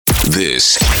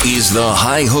This is the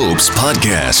High Hopes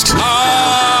Podcast.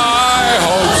 High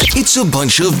Hopes. It's a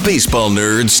bunch of baseball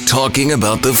nerds talking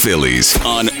about the Phillies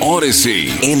on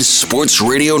Odyssey and Sports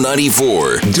Radio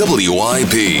 94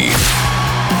 WIP.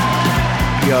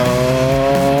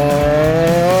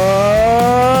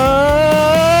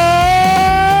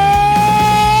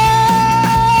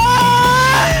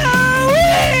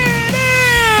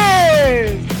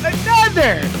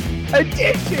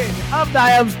 Edition of the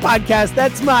High Hopes Podcast.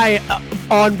 That's my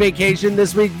on vacation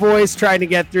this week voice, trying to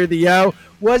get through the yo.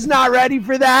 Was not ready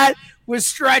for that. Was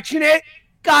stretching it.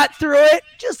 Got through it,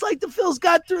 just like the Phils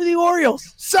got through the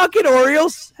Orioles. Suck it,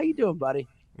 Orioles. How you doing, buddy?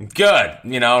 Good.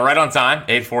 Right on time,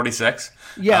 8:46.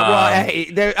 Yeah, well,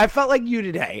 hey, I felt like you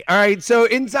today. All right, so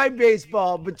inside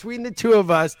baseball, between the two of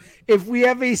us, if we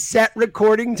have a set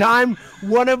recording time,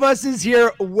 one of us is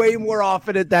here way more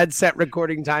often at that set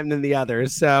recording time than the other.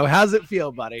 So how's it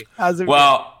feel, buddy?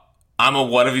 Well, I'm a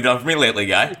what have you done for me lately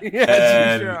guy.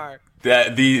 Yes, you sure are.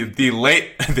 The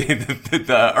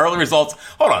early results.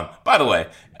 Hold on. By the way,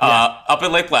 up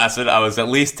at Lake Placid, I was at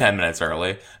least 10 minutes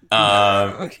early.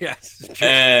 Yes.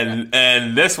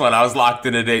 And this one I was locked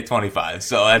in at 8:25.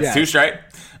 So that's two straight.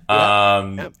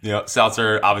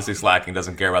 Seltzer obviously slacking,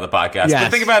 doesn't care about the podcast. Yes.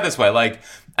 But think about it this way: like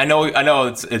I know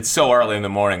it's so early in the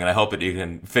morning, and I hope that you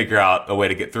can figure out a way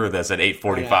to get through this at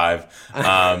 8:45.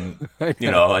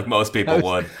 Like most people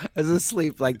would. I was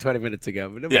asleep like 20 minutes ago.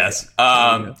 But yes.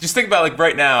 Just think about like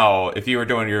right now, if you were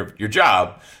doing your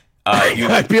job.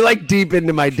 I'd be like deep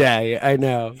into my day. I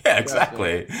know. Yeah,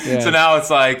 exactly. Yeah. So now it's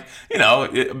like,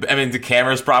 the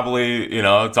camera's probably,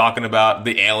 talking about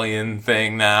the alien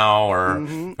thing now or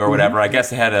whatever. I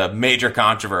guess they had a major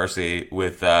controversy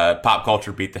with Pop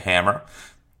Culture Beat the Hammer.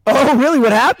 Oh, really?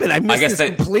 What happened? I missed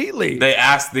this completely. They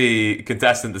asked the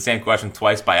contestant the same question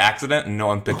twice by accident, and no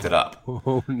one picked it up.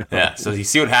 Oh, no. Yeah, so you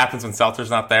see what happens when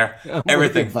Seltzer's not there?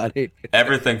 Everything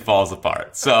falls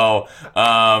apart. So,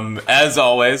 as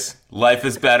always, life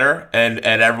is better, and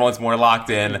everyone's more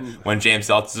locked in when James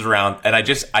Seltzer's around. And I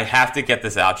have to get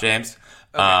this out, James.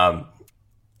 Okay.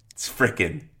 It's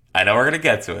freaking, I know we're going to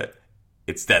get to it.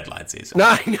 It's deadline season. No,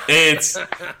 I know.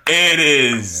 It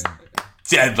is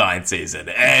deadline season,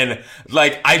 and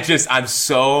I'm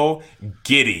so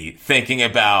giddy thinking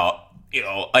about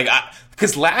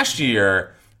because last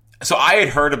year, so I had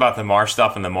heard about the Marsh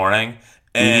stuff in the morning,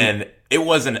 and it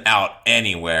wasn't out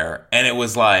anywhere, and it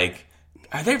was like,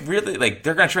 are they really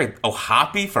they're gonna trade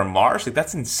O'Hoppe for Marsh? Like,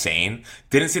 that's insane.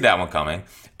 Didn't see that one coming.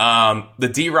 The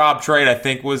D-Rob trade, I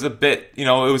think, was a bit, it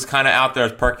was kind of out there,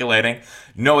 it was perculating.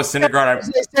 Noah Syndergaard.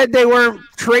 They said they weren't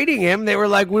trading him. They were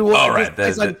like, we want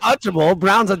he's untouchable.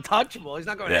 Brown's untouchable. He's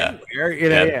not going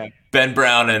anywhere. Ben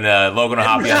Brown and Logan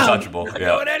O'Hoppe untouchable. Not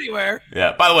going anywhere.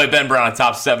 Yeah. By the way, Ben Brown, a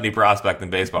top 70 prospect in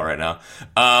baseball right now.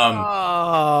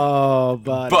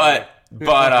 But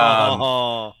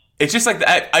it's just like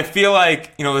I feel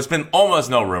like, there's been almost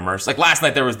no rumors. Like last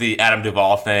night there was the Adam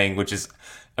Duvall thing, which is,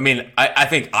 I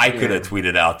think I could have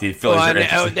tweeted out the Phillies are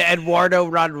interested. The Eduardo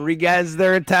Rodriguez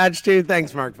they're attached to.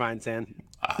 Thanks, Mark Feinstein.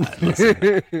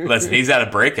 Listen, he's had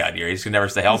a breakout year. He can never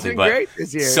stay healthy. But great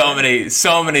this year,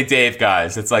 so many Dave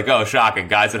guys. It's like, oh, shocking.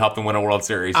 Guys that helped him win a World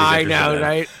Series. I know,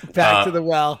 right? Back to the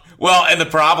well. Well, and the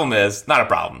problem is, not a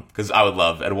problem, because I would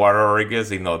love Eduardo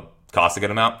Rodriguez, even though it costs a good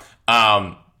amount.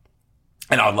 And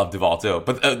I would love Duvall, too.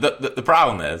 But the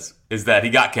problem is that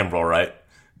he got Kimbrel, right?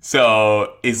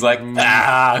 So he's like, I'm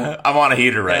on a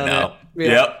heater right now. Yeah.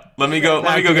 Yep. Let me go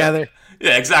together.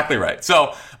 Yeah, exactly right.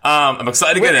 So I'm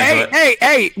excited to get into it.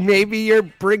 Hey, maybe your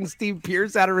bring Steve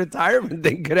Pearce out of retirement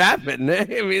thing could happen.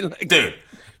 Dude,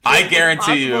 I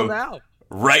guarantee you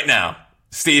right now,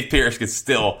 Steve Pearce could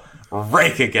still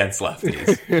rake against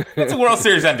lefties. That's a World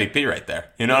Series MVP right there.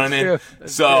 You know what I mean?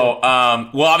 So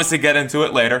we'll obviously get into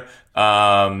it later.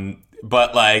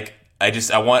 But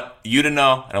I want you to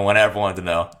know, and I want everyone to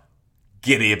know,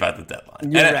 giddy about the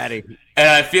deadline. You're ready. And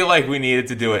I feel like we needed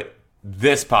to do it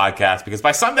this podcast because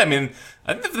by Sunday,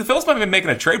 I think the Phillies might have been making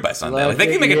a trade by Sunday. They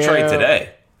can make a trade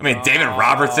today. David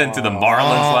Robertson to the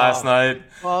Marlins last night.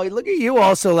 Well, look at you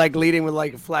also leading with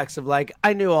a flex of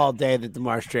I knew all day that the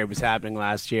Marsh trade was happening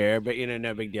last year, but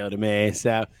no big deal to me.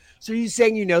 So are you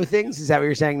saying things? Is that what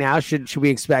you're saying now? Should we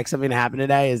expect something to happen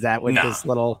today? Is that what this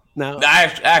little no?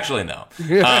 Actually, no.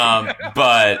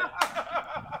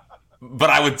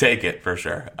 But I would take it for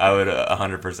sure. I would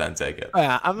 100% take it.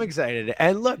 Yeah, I'm excited.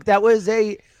 And look, that was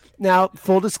now,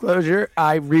 full disclosure,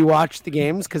 I rewatched the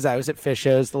games because I was at Fish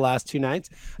shows the last two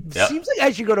nights. Yep. Seems like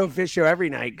I should go to a Fish show every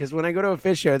night because when I go to a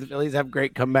Fish show, the Phillies have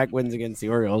great comeback wins against the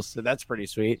Orioles, so that's pretty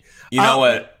sweet. You know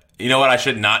what? You know what I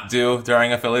should not do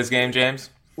during a Phillies game,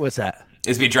 James? What's that?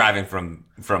 is me driving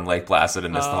from Lake Placid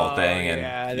and missed the whole thing,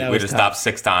 and we just stopped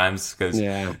 6 times because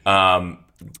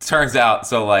turns out,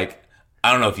 so like,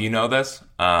 I don't know if you know this,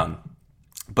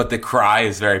 but the cry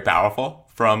is very powerful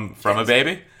from a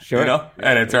baby. Sure. You know,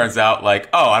 and it turns out like,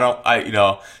 I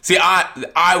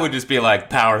would just be like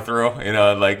power through, you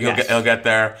know, like he'll get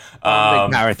there. Big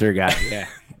power through guy, yeah.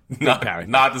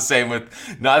 Not the same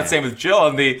with Jill,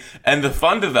 and the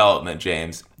fun development,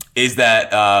 James, is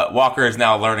that Walker is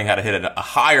now learning how to hit a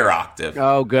higher octave.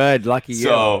 Oh, good, lucky you.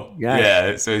 So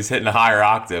so he's hitting a higher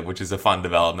octave, which is a fun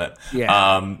development.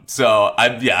 Yeah. So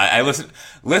I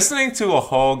listening to a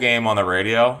whole game on the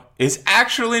radio is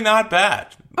actually not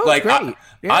bad. Oh, like great.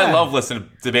 I love listening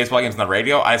to baseball games on the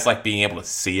radio. I just like being able to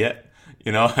see it,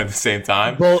 you know, at the same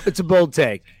time. It's a bold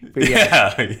take.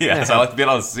 Yeah. So I like to be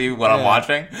able to see what I'm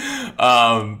watching.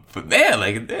 But man,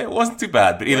 like it wasn't too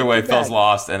bad. But either way, Phil's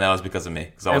lost, and that was because of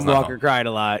me. And Walker cried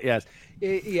a lot. Yes.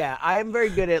 I'm very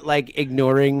good at like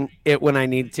ignoring it when I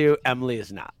need to. Emily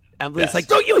is not. Emily's like,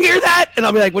 don't you hear that? And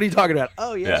I'll be like, what are you talking about?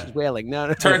 Oh, yeah. She's wailing.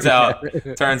 No. Turns out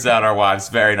our wives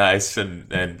very nice and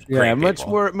great much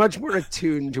more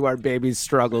attuned to our baby's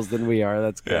struggles than we are.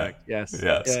 That's correct. Yes,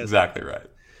 exactly right.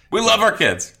 We love our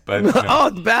kids, but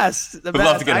the best. We'd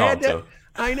love to get home too.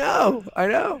 I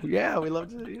know. Yeah, we love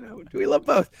to. We love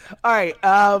both. All right.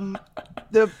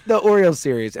 The Orioles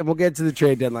series, and we'll get to the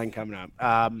trade deadline coming up.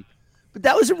 But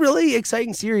that was a really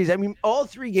exciting series. I mean, all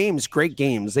 3 games, great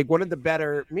games. Like one of the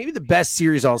better, maybe the best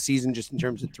series all season, just in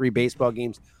terms of 3 baseball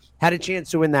games. Had a chance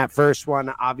to win that first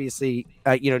one. Obviously,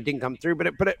 didn't come through.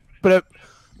 But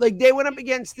like they went up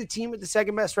against the team with the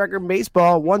second best record in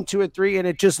baseball, 1, 2, and 3, and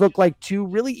it just looked like 2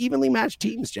 really evenly matched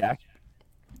teams, Jack.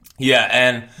 Yeah,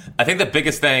 and I think the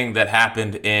biggest thing that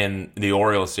happened in the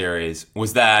Orioles series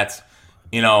was that,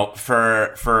 you know,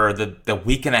 for the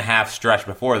week and a half stretch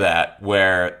before that,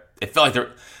 where it felt like they're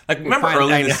like, remember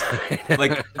early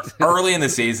in the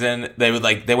season, they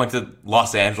went to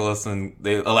Los Angeles and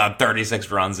they allowed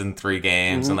 36 runs in 3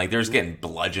 games, and like they're just getting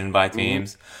bludgeoned by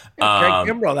teams. Craig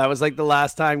Kimbrell, that was like the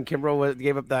last time Kimbrell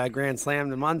gave up the grand slam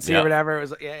to Muncy or whatever. It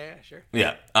was sure.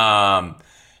 Yeah.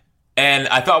 And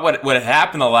I thought what had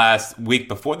happened the last week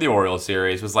before the Orioles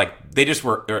series was like they just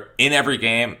were in every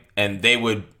game and they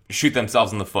would shoot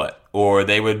themselves in the foot, or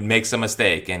they would make some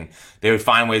mistake and they would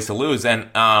find ways to lose. And,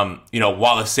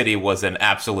 while the city was in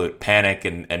absolute panic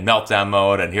and meltdown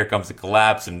mode, and here comes the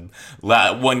collapse and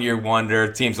 1 year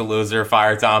wonder, team's a loser,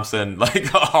 fire Thompson,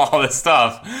 like all this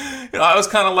stuff, I was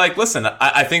kind of like, listen,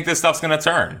 I think this stuff's going to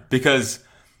turn, because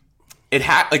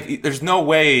there's no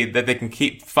way that they can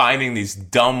keep finding these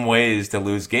dumb ways to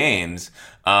lose games.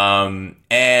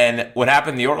 And what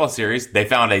happened in the Orioles series, they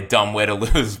found a dumb way to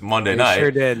lose Monday night. Sure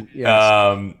did.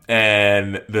 Yes.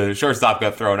 And the shortstop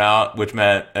got thrown out, which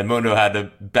meant Edmundo had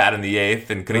to bat in the 8th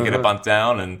and couldn't get a bunt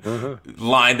down and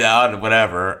lined out and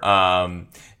whatever.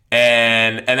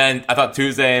 And then I thought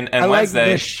Tuesday and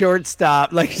Wednesday. Like the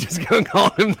shortstop, like just going to call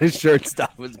him the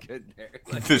shortstop was good there.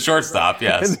 Like, the shortstop,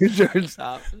 yes. The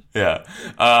shortstop. Yeah.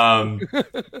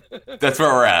 That's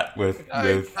where we're at with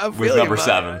number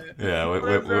 7. Yeah. That's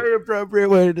a very appropriate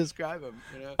way to describe him.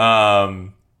 You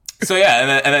know? So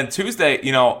yeah, and then Tuesday,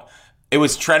 it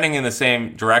was trending in the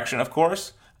same direction, of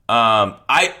course.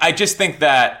 I just think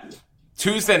that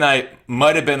Tuesday night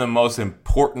might have been the most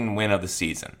important win of the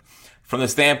season, from the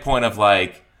standpoint of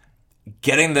like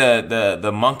getting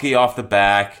the monkey off the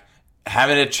back,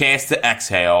 having a chance to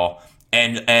exhale,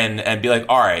 and be like,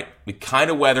 all right, we kind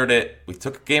of weathered it. We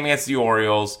took a game against the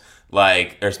Orioles.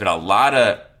 Like, there's been a lot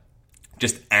of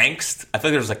just angst. I feel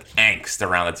like there was like angst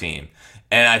around the team.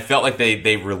 And I felt like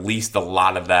they released a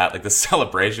lot of that. Like the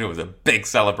celebration was a big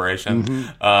celebration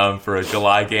for a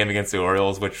July game against the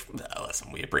Orioles, which,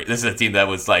 listen, we appreciate. This is a team that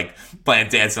was like playing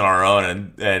dance on our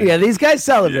own. And yeah, these guys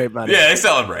celebrate, buddy. Yeah, they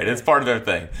celebrate. It's part of their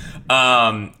thing.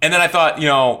 And then I thought,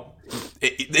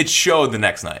 it showed the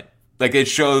next night. Like, it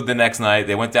showed the next night.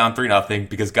 They went down 3-0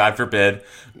 because, God forbid,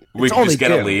 we could just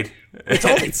get a lead. It's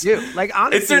only 2. Like,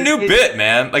 honestly, it's their new bit,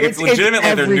 man. Like, it's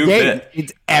legitimately their new bit.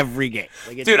 It's every game.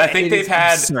 Like, dude, I think they've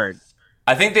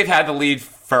had the lead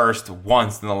first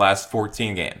once in the last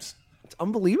 14 games. It's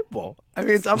unbelievable. I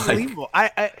mean, it's unbelievable.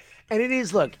 And it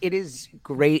is. Look, it is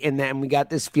great in that, and we got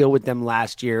this feel with them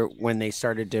last year when they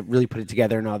started to really put it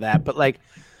together and all that. But like,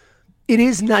 it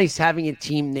is nice having a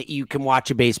team that you can watch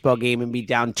a baseball game and be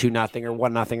down 2-0 or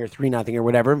 1-0 or 3-0 or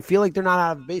whatever and feel like they're not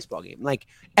out of a baseball game, like,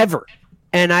 ever.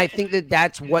 And I think that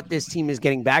that's what this team is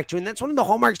getting back to. And that's one of the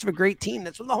hallmarks of a great team.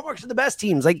 That's one of the hallmarks of the best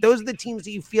teams. Like, those are the teams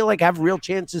that you feel like have real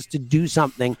chances to do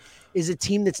something, is a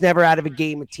team that's never out of a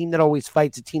game, a team that always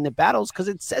fights, a team that battles, because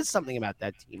it says something about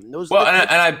that team. And those are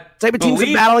the type of teams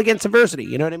that battle against adversity.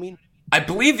 You know what I mean? I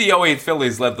believe the '08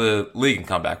 Phillies led the league in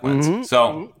comeback wins.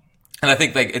 So, and I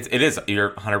think like it is.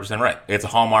 You're 100% right. It's a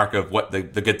hallmark of what the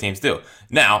good teams do.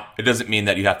 Now, it doesn't mean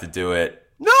that you have to do it.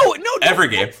 No, every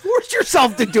game. Don't force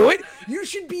yourself to do it. You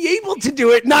should be able to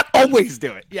do it, not always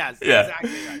do it. Yes, yeah. Exactly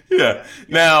right. Yeah.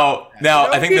 Now,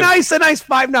 I think a nice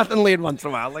 5-0 lead once in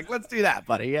a while. Like, let's do that,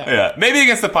 buddy. Yeah. Yeah. Maybe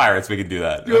against the Pirates, we can do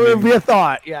that. It would be a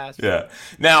thought. Yes. Yeah.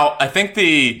 Now, I think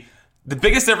the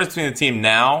biggest difference between the team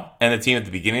now and the team at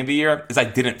the beginning of the year is I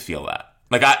didn't feel that.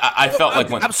 Like I felt like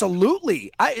when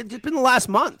absolutely. It's been the last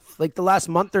month, like the last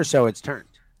month or so, it's turned.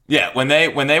 Yeah, when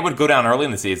they would go down early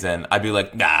in the season, I'd be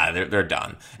like, nah, they're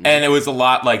done. And it was a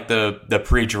lot like the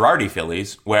pre-Girardi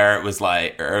Phillies, where it was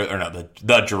like, or no, the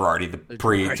Girardi, the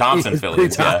pre-Thompson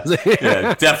Phillies.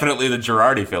 Yeah, definitely the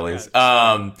Girardi Phillies.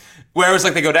 Where it was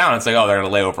like they go down, it's like, oh, they're going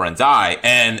to lay over and die.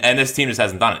 And this team just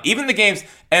hasn't done it. Even the games,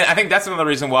 and I think that's another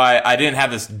reason why I didn't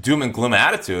have this doom and gloom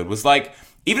attitude, was like,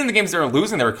 even in the games they were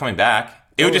losing, they were coming back.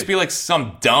 It would just be like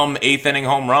some dumb 8th inning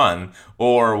home run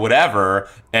or whatever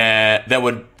that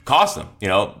would cost them.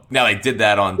 Now they did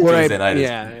that on Tuesday night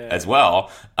as well.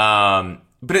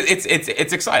 But it's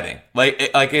exciting.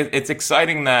 It's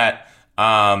exciting that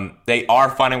they are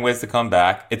finding ways to come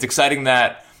back. It's exciting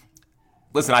that,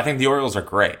 listen, I think the Orioles are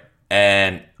great.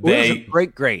 And they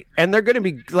great, and they're going to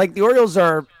be like the Orioles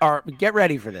are. Get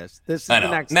ready for this. This is the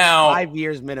next 5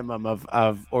 years minimum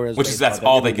of Orioles, which is that's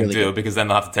all they can do because then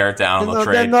they'll have to tear it down and they'll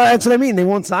trade. That's what I mean. They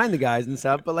won't sign the guys and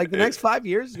stuff, but like the next 5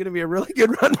 years is going to be a really good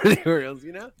run for the Orioles.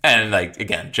 And like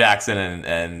again, Jackson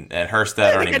and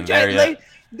Hurstad aren't even there yet.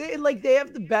 They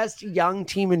have the best young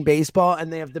team in baseball,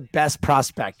 and they have the best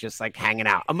prospect just like hanging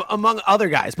out among other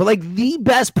guys. But like the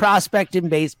best prospect in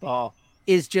baseball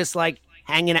is just like.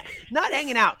 Not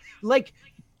hanging out, like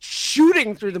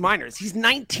shooting through the minors. He's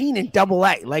 19 in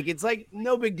AA. Like, it's like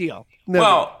no big deal.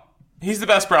 Well, he's the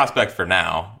best prospect for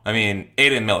now. I mean,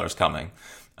 Aiden Miller's coming.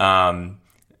 I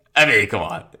mean, come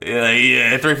on.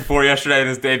 3 for 4 yesterday in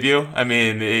his debut. I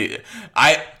mean,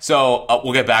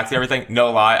 we'll get back to everything.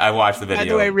 No lie, I watched the video. By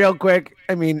the way, real quick,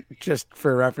 I mean, just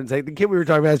for reference, the kid we were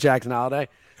talking about is Jackson Holiday.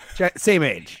 Same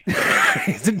age.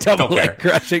 He's in AA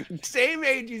crushing. Same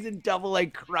age. He's in AA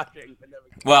crushing.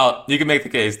 Well, you can make the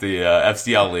case the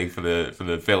FCL league for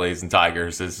the Phillies and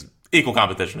Tigers is equal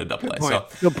competition to AA.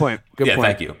 Good point.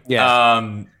 Thank you. Yeah.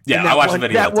 I watched the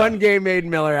video. That one game Aiden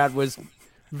Miller had was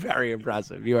very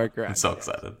impressive. You are correct. I'm so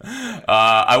excited.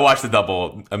 I watched the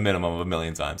double a minimum of 1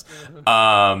 million times.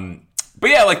 But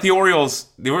yeah, like the Orioles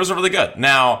are really good.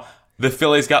 Now the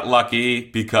Phillies got lucky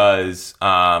because.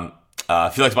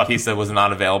 Felix Bautista was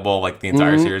not available like the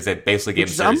entire series. They basically gave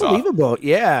the series unbelievable. off.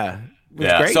 Yeah.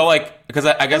 Great. So like because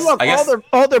I guess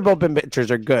all their bullpen pitchers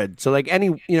are good. So like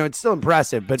it's still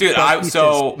impressive. But dude,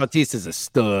 Bautista's a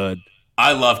stud.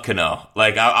 I love Cano.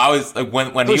 Like I was like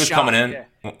when he was coming in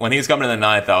when he was coming in the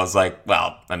ninth, I was like,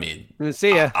 well, I mean,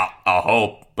 see ya. I'll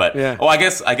hope, but I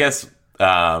guess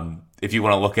if you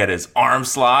want to look at his arm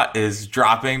slot is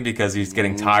dropping because he's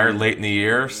getting tired late in the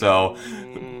year. So.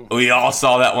 We all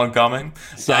saw that one coming.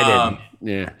 I did.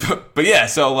 Yeah. But yeah,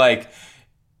 so like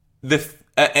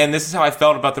and this is how I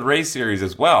felt about the Rays series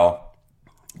as well,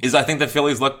 is I think the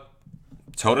Phillies look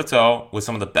toe-to-toe with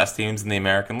some of the best teams in the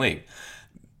American League.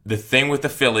 The thing with the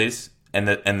Phillies and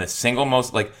the single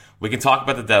most, like, we can talk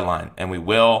about the deadline, and we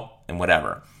will, and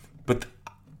whatever. But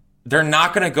they're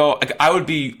not going to go, like, I would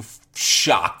be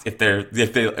shocked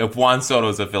if Juan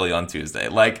Soto's a Philly on Tuesday.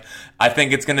 Like, I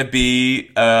think it's going to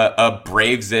be a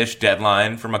Braves-ish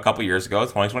deadline from a couple years ago,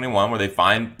 2021, where they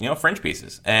find fringe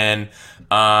pieces, and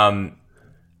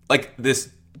like this,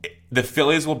 the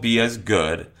Phillies will be as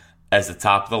good as the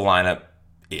top of the lineup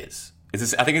is.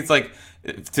 I think it's like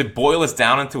to boil this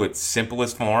down into its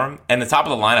simplest form, and the top of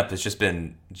the lineup has just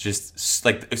been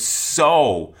like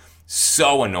so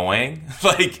annoying.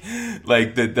 like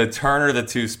the Turner the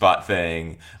 2-spot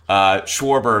thing.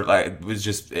 Schwarber was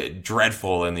just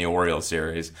dreadful in the Orioles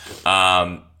series.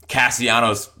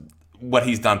 Castellanos, what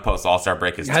he's done post All-Star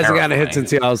break is hasn't gotten a hit since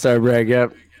the All-Star break.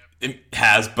 Yep. It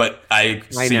has, but I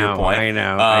see your point. I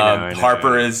know.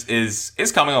 Harper is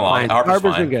coming along.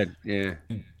 Harper's been good. Yeah.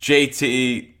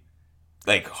 JT,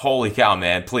 like, holy cow,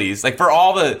 man! Please, like, for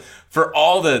all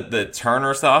the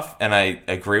Turner stuff, and I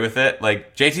agree with it.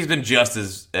 Like, JT's been just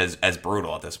as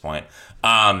brutal at this point.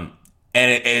 And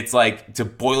it's like, to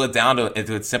boil it down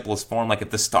into its simplest form. Like,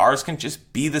 if the Stars can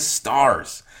just be the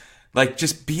Stars, like,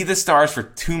 just be the Stars for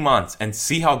 2 months and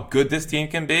see how good this team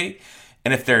can be.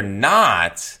 And if they're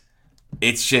not,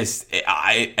 it's just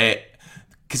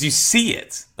because you see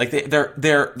it. Like, they're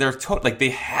like, they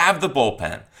have the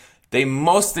bullpen. They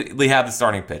mostly have the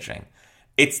starting pitching.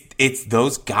 it's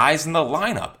those guys in the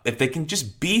lineup. If they can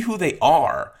just be who they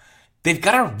are, they've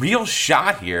got a real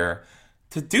shot here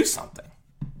to do something.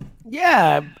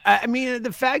 Yeah, I mean,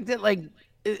 the fact that like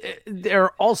they're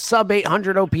all sub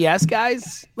 800 OPS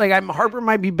guys, like Harper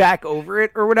might be back over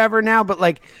it or whatever now, but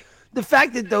like the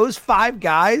fact that those 5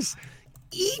 guys,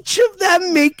 each of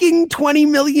them making 20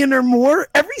 million or more,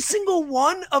 every single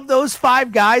one of those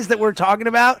 5 guys that we're talking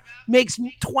about makes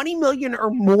 20 million or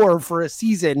more for a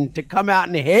season to come out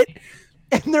and hit.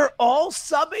 And they're all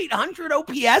sub 800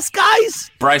 OPS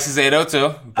guys. Bryce is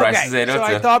 802. Bryce is 802. So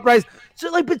I thought Bryce. So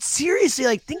like, but seriously,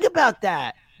 like, think about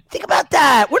that. Think about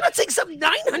that. We're not saying some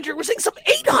 900. We're saying some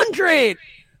 800.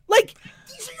 Like,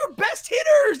 these are your best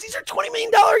hitters. These are $20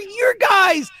 million a year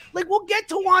guys. Like, we'll get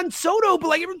to Juan Soto, but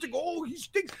like everyone's like, oh, his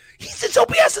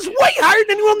OPS is way higher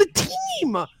than anyone on the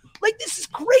team. Like, this is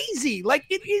crazy. Like,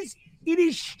 it is.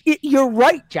 You're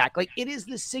right, Jack. Like, it is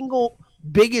the single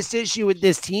biggest issue with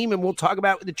this team, and we'll talk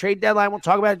about the trade deadline. We'll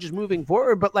talk about it just moving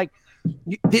forward. But like,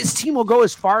 this team will go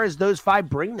as far as those 5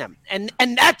 bring them, and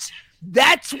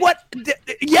that's what.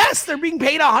 Yes, they're being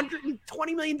paid $120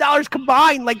 million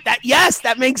combined, like that. Yes,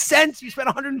 that makes sense. You spent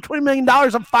 $120 million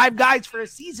on 5 guys for a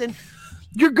season.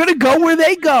 You're gonna go where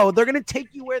they go. They're gonna take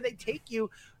you where they take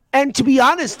you. And to be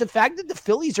honest, the fact that the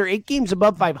Phillies are 8 games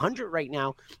above 500 right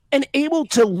now and able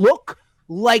to look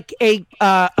like a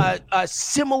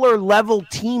similar level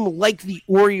team like the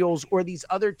Orioles or these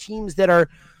other teams that are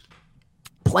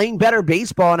playing better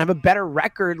baseball and have a better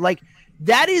record, like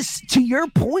that is, to your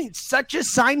point, such a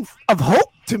sign of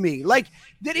hope to me. Like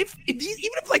that even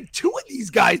if like 2 of these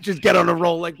guys just get on a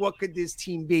roll, like what could this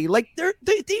team be? Like they're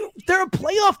a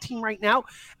playoff team right now,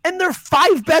 and their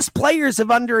 5 best players have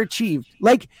underachieved.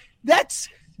 Like that's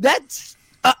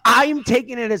I'm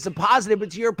taking it as a positive, but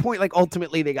to your point, like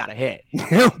ultimately they got to hit.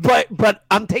 but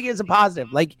I'm taking it as a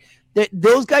positive. Like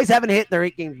those guys haven't hit. They're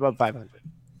 8 games above 500.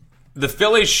 The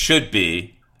Phillies should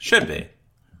be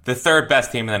the 3rd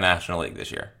best team in the National League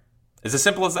this year. It's as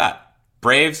simple as that.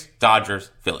 Braves,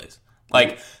 Dodgers, Phillies.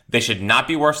 Like, they should not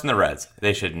be worse than the Reds.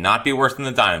 They should not be worse than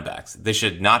the Diamondbacks. They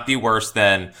should not be worse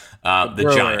than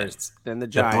the Giants,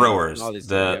 the Brewers,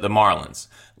 the Marlins.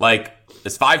 Like,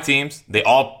 it's 5 teams. They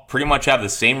all pretty much have the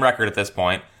same record at this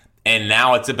point, and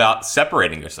now it's about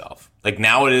separating yourself. Like,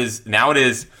 now it is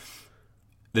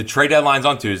the trade deadline's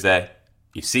on Tuesday.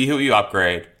 You see who you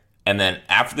upgrade, and then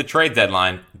after the trade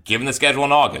deadline, given the schedule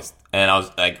in August, and I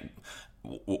was like,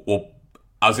 well,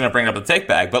 I was going to bring it up the take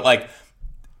bag, but like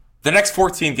the next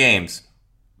 14 games,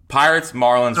 Pirates,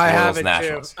 Marlins, Royals,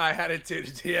 Nationals. I had it too.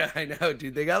 Yeah, I know,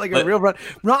 dude. They got like a real run.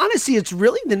 Well, honestly, it's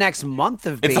really the next month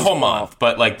of baseball. It's the whole month,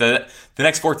 but like the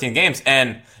next 14 games,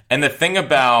 and the thing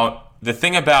about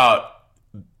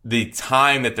the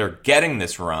time that they're getting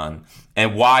this run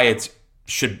and why it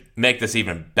should make this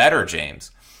even better,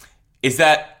 James, is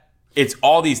that it's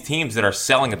all these teams that are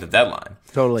selling at the deadline.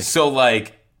 Totally. So,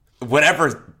 like,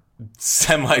 whatever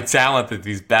semi-talent that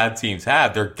these bad teams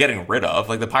have, they're getting rid of.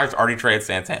 Like, the Pirates already traded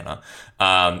Santana.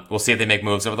 We'll see if they make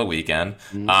moves over the weekend.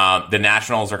 The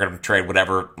Nationals are going to trade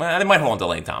whatever. Well, they might hold on to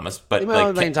Lane Thomas. But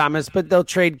but they'll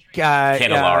trade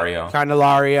Candelario.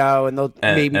 And they'll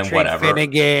maybe trade whatever.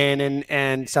 Finnegan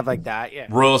and stuff like that. Yeah.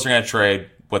 Royals are going to trade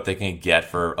what they can get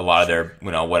for a lot of their,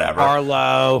 whatever.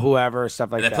 Arlo, whoever,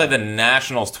 stuff like that. They play the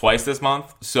Nationals twice this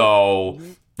month. So,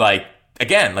 like,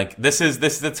 again, like, this is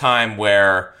the time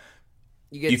where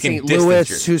you get St.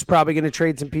 Louis, who's probably going to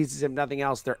trade some pieces, if nothing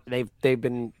else. They've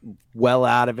been well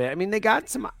out of it. I mean, they got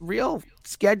some real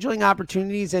scheduling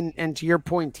opportunities, and to your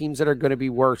point, teams that are going to be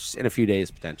worse in a few days,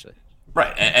 potentially.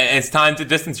 Right, and it's time to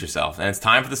distance yourself, and it's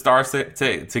time for the Stars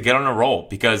to get on a roll,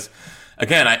 because,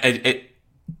 again,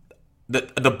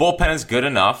 the bullpen is good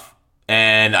enough,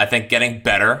 and I think getting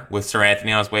better with Sir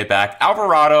Anthony on his way back.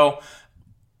 Alvarado,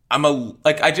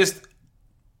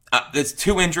 it's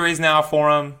 2 injuries now for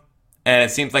him, and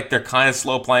it seems like they're kind of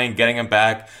slow playing, getting him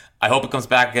back. I hope it comes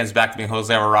back to being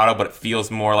Jose Alvarado, but it feels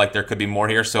more like there could be more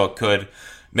here, so it could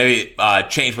maybe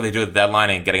change what they do at the deadline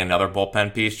and getting another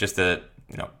bullpen piece just to,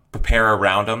 prepare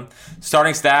around him.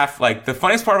 Starting staff, like, the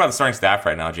funniest part about the starting staff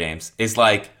right now, James, is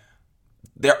like,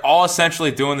 they're all essentially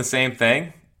doing the same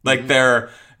thing. Like, they're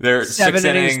 7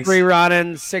 innings, 3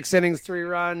 runs, 6 innings, 3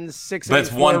 runs, 6 innings,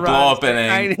 but it's 1 blow-up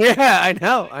inning. I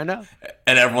know.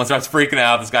 And everyone starts freaking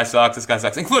out. This guy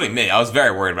sucks, including me. I was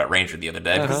very worried about Ranger the other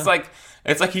day because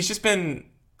it's like he's just been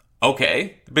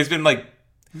okay. But he's been like...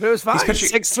 But it was fine.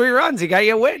 6 3 runs. He got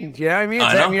you a win. You know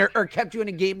what I mean? Or kept you in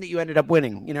a game that you ended up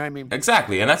winning. You know what I mean?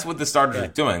 Exactly. And that's what the starters are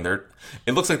doing.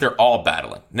 It looks like they're all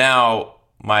battling. Now,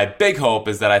 my big hope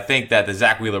is that I think that the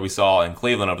Zach Wheeler we saw in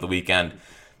Cleveland over the weekend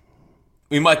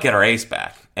we might get our ace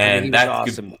back. And that's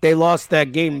awesome. They lost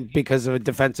that game because of a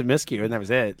defensive miscue, and that was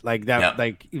it. Like that, Yep.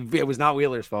 like it was not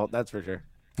Wheeler's fault. That's for sure.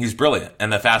 He's brilliant,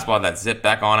 and the fastball that zipped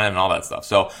back on it and all that stuff.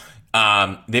 So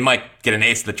they might get an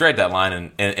ace at the trade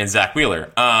deadline in Zach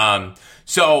Wheeler.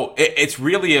 So it's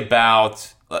really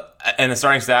about, and the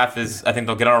starting staff is, I think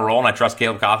they'll get on a roll, and I trust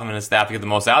Caleb Cotham and his staff to get the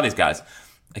most out of these guys.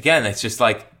 Again, it's just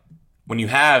like when you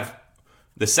have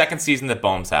the second season that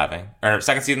Bohm's having, or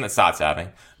second season that Stott's having,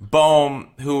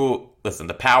 Bohm, who, listen,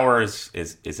 the power is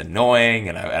annoying,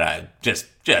 and I just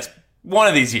one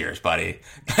of these years, buddy,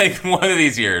 like one of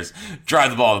these years, drive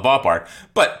the ball to the ballpark.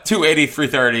 But 280,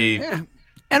 330. Yeah.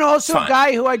 And also a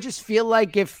guy who I just feel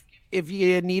like if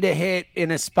you need a hit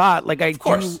in a spot, like I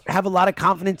do have a lot of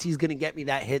confidence he's going to get me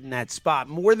that hit in that spot.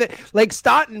 More than like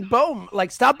Stott and Bohm,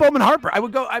 like Stott, Bohm, and Harper. I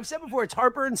would go, I've said before, it's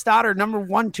Harper and Stott are number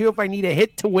 1, 2 if I need a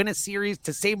hit to win a series,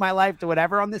 to save my life, to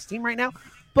whatever on this team right now.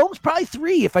 Bohm's probably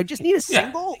 3. If I just need a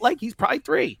single, like he's probably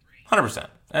 3. 100%.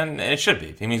 And it should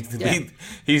be. I mean,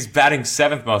 he's batting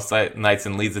 7th most nights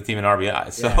and leads the team in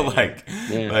RBI. So,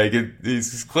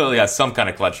 he's clearly got some kind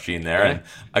of clutch gene there. Yeah. And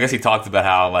I guess he talked about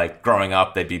how, like, growing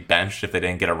up, they'd be benched if they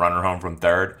didn't get a runner home from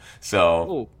third. So,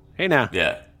 ooh, hey now.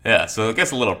 Yeah. So, I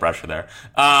guess a little pressure there.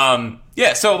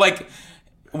 So, like,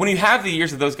 when you have the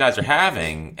years that those guys are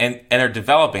having and they're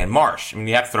developing, and Marsh, I mean,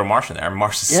 you have to throw Marsh in there.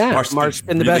 Marsh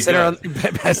been the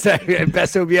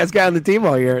best OBS guy on the team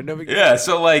all year.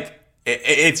 So, like,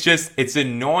 it's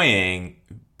annoying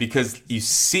because you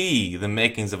see the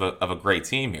makings of a great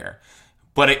team here,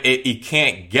 but you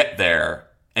can't get there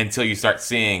until you start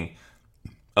seeing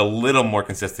a little more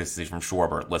consistency from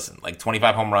Schwarber. Listen, like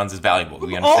 25 home runs is valuable.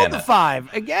 We understand all the that.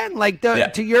 5 again, like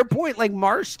to your point, like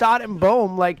Marsh, Stott, and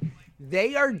Bohm, like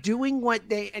they are doing what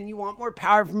and you want more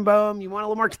power from Bohm, you want a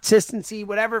little more consistency,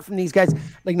 whatever from these guys.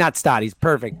 Like not Stott, he's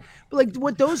perfect. But like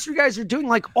what those 3 guys are doing,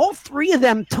 like all 3 of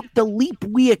them took the leap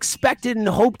we expected and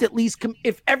hoped at least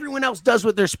if everyone else does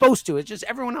what they're supposed to. It's just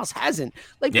everyone else hasn't.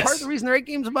 Like part of the reason they're 8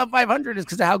 games above 500 is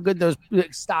because of how good those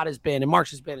Stott has been and Marsh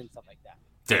has been and stuff like that.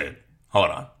 Dude, hold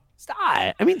on.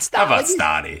 Stott. I mean, Stott. How about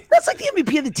Stotty? That's like the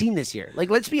MVP of the team this year. Like,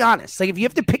 let's be honest. Like, if you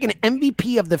have to pick an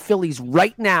MVP of the Phillies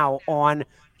right now on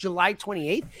July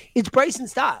 28th, it's Bryson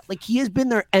Stott. Like, he has been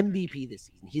their MVP this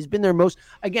season. He's been their most,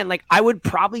 again, like, I would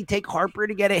probably take Harper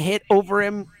to get a hit over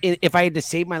him if I had to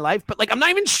save my life, but, like, I'm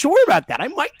not even sure about that. I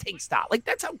might take Stott. Like,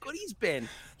 that's how good he's been.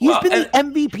 He's been the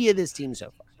MVP of this team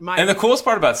so far. And the coolest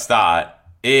part about Stott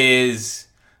is,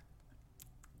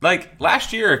 like,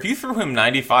 last year, if you threw him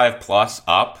 95 plus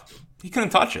up, he couldn't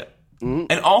touch it. Mm-hmm.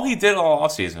 And all he did all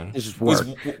offseason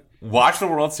was watch the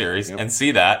World Series and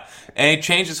see that, and he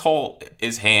changed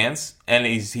his hands, and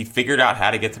he figured out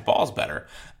how to get to balls better.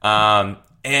 And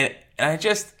I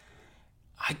just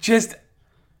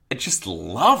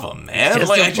love him, man. Just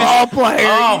like, a ball player.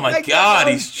 Oh my God,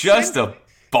 he's just a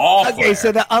ball player. Okay,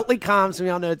 so the Utley comms, we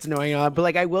all know it's annoying, but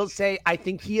like I will say, I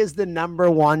think he is the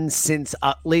number 1 since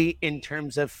Utley in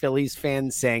terms of Phillies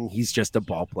fans saying he's just a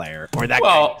ball player or that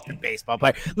guy's just a baseball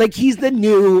player. Like he's the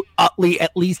new Utley,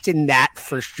 at least in that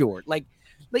for sure. Like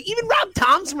even Rob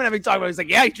Thompson, whenever he talks about it, he's like,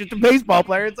 yeah, he's just a baseball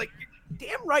player. It's like,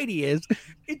 damn right he is.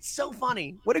 It's so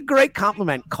funny. What a great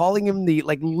compliment, calling him the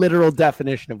like literal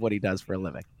definition of what he does for a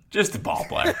living. Just a ball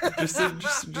player.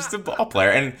 just a ball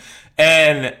player.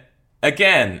 And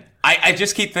again, I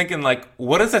just keep thinking, like,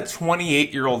 what does a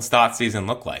 28-year-old Stott season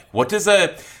look like? What does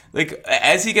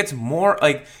as he gets more,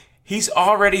 like, he's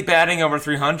already batting over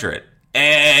 300.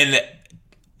 And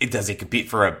does he compete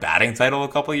for a batting title a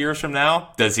couple of years from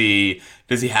now? Does he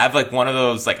have, like, one of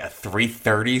those, like, a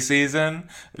 330 season?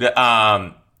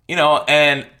 And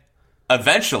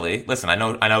eventually, listen, I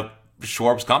know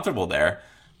Schwarb's comfortable there.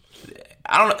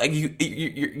 I don't know.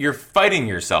 You're fighting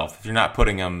yourself if you're not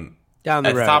putting him down the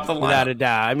at road, the top of the line. Without a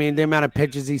doubt. I mean, the amount of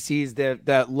pitches he sees,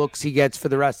 the looks he gets for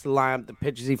the rest of the lineup, the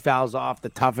pitches he fouls off, the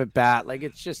tough at bat. Like,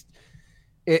 it's just,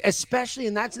 especially,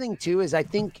 and that's the thing, too, is I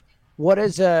think what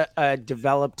does a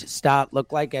developed Stott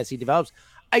look like as he develops?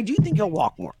 I do think he'll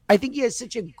walk more. I think he has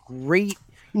such a great,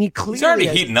 and he's already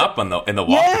heating up in the walk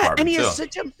department, and he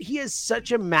too. has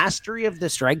such a mastery of the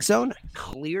strike zone,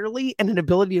 clearly, and an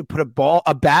ability to put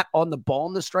a bat on the ball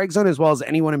in the strike zone as well as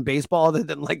anyone in baseball other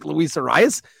than like Luis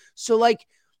Arias. So, like,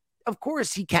 of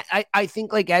course he can. I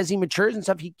think, like, as he matures and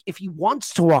stuff, if he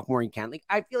wants to walk more, he can. Like,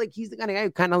 I feel like he's the kind of guy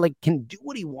who kind of like can do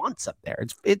what he wants up there.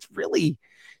 It's really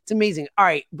amazing. All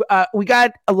right, we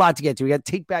got a lot to get to. We got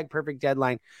take back perfect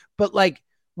deadline, but like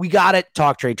we got to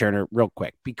talk Trey Turner real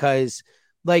quick because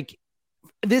like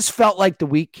this felt like the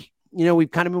week. You know, we've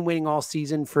kind of been waiting all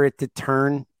season for it to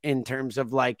turn in terms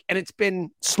of like, and it's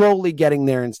been slowly getting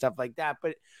there and stuff like that.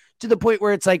 But to the point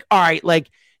where it's like, all right, like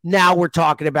now we're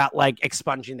talking about like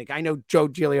expunging the guy. I know Joe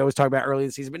Giglio was talking about early in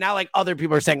the season, but now like other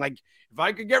people are saying like, if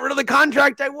I could get rid of the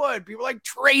contract, I would. People are like,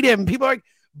 trade him. People are like,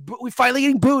 we finally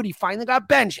getting booed. He finally got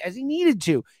benched as he needed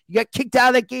to. You got kicked out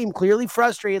of that game, clearly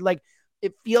frustrated. Like,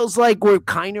 it feels like we're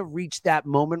kind of reached that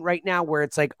moment right now where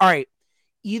it's like, all right,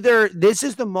 either this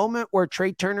is the moment where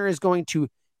Trey Turner is going to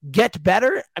get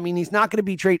better. I mean, he's not going to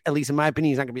be Trey, at least in my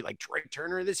opinion, he's not going to be like Trey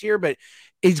Turner this year, but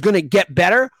he's going to get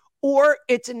better. Or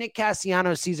it's a Nick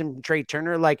Castellanos season from Trey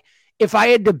Turner. Like, if I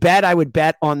had to bet, I would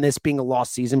bet on this being a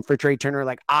lost season for Trey Turner.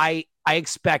 Like, I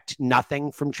expect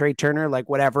nothing from Trey Turner. Like,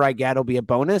 whatever I get will be a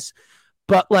bonus.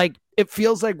 But like, it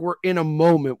feels like we're in a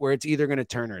moment where it's either going to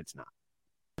turn or it's not.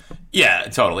 Yeah,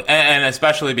 totally. And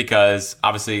especially because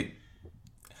obviously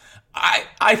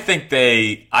I think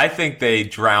they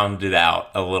drowned it out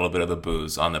a little bit of the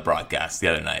booze on the broadcast the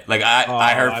other night. Like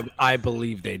I heard I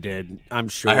believe they did. I'm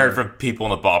sure. I heard from people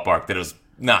in the ballpark that it was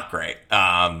not great.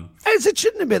 As it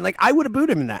shouldn't have been. Like, I would have booed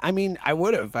him in that. I mean, I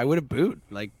would have booed.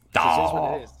 Like, this is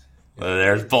what it is.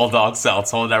 There's Bulldog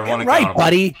Celts holding everyone right, accountable.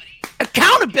 buddy.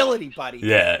 Accountability, buddy.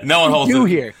 Yeah, no one holds you it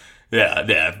here.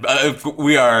 Yeah.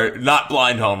 We are not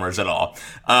blind homers at all.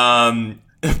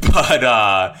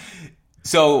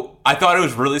 So I thought it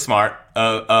was really smart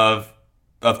of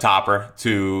Topper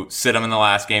to sit him in the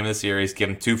last game of the series, give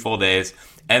him 2 full days,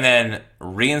 and then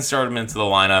reinsert him into the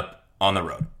lineup on the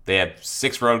road. They have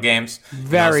 6 road games.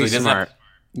 Very smart.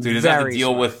 So he doesn't have to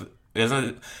deal with.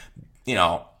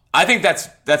 I think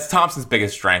that's Thompson's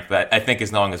biggest strength. That I think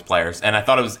is knowing his players, and I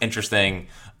thought it was interesting.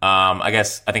 I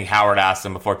think Howard asked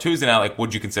him before Tuesday night, like,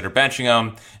 would you consider benching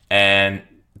him? And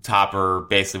Topper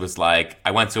basically was like,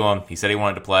 I went to him. He said he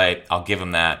wanted to play. I'll give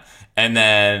him that. And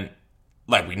then,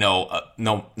 like, we know,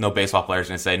 no baseball players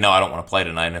going to say, no, I don't want to play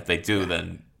tonight. And if they do,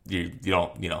 then you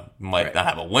don't, might not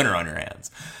have a winner on your hands.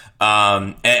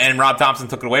 And Rob Thompson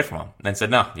took it away from him and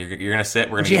said, no, you're going to sit.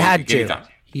 We're going to give you time.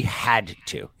 He had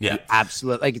to. Yeah.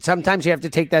 Absolutely. Like, sometimes you have to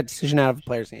take that decision out of a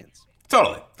player's hands.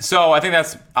 Totally. So I think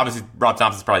that's obviously Rob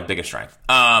Thompson's probably biggest strength.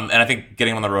 And I think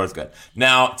getting him on the road is good.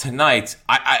 Now, tonight,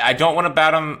 I don't want to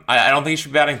bat him. I don't think he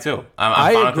should be batting too.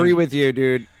 I agree with you,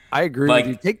 dude. I agree with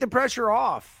you. Take the pressure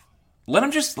off. Let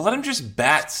him just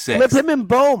bat 6. Flip him and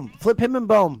Bohm. Put Bohm in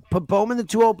the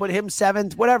 2-0, put him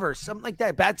 7th, whatever. Something like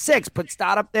that. Bat 6. Put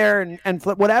Stott up there and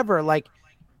flip whatever. Like,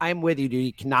 I'm with you, dude.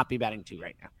 You cannot be batting 2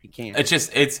 right now. You can't.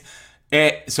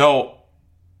 So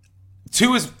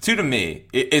 2 to me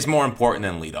is more important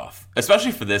than leadoff,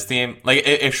 especially for this team. Like,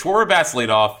 if Schwarber bats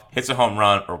leadoff, hits a home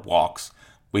run or walks,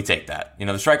 we take that. The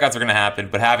strikeouts are going to happen,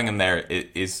 but having him there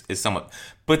is somewhat.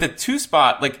 But the 2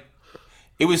 spot, like,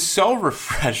 it was so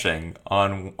refreshing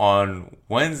on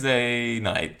Wednesday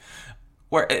night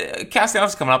where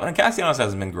Castellanos is coming up, and Castellanos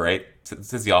hasn't been great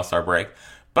since the All-Star break.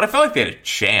 But I felt like they had a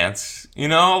chance,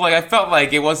 Like, I felt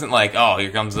like it wasn't like, oh,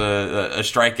 here comes a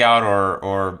strikeout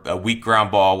or a weak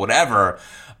ground ball, whatever.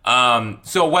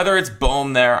 So whether it's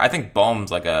Bohm there, I think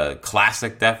Bohm's like a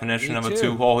classic definition of a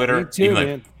 2-hole hitter. Me too,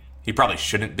 man. He probably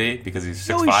shouldn't be because he's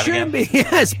 6'5" he shouldn't be.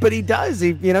 Yes, but he does.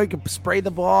 He can spray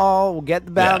the ball, get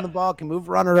the bat on the ball, can move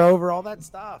runner over, all that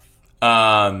stuff.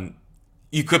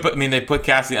 You could put. They put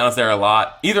Castellanos there a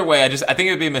lot. Either way, I think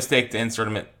it would be a mistake to insert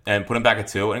him and put him back at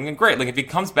 2. And great, like if he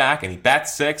comes back and he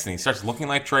bats 6 and he starts looking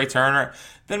like Trey Turner,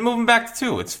 then move him back to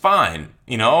 2. It's fine,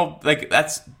 Like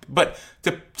that's. But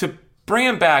to bring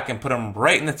him back and put him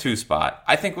right in the 2 spot,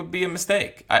 I think would be a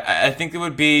mistake. I think it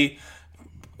would be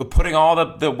putting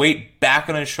all the weight back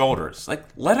on his shoulders. Like,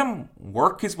 let him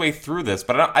work his way through this.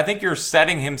 But I think you're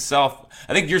setting him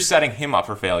up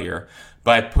for failure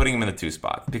by putting him in the 2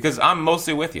 spot, because I'm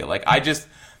mostly with you. Like,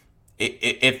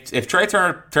 if Trey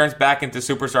Turner turns back into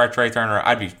superstar Trey Turner,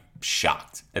 I'd be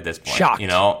shocked at this point. Shocked.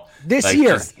 This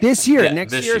year.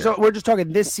 Next year. We're just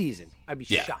talking this season. I'd be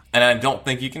shocked. And I don't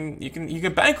think you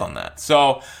can bank on that.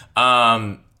 So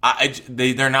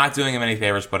they're not doing him any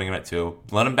favors putting him at 2.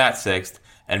 Let him bat 6th,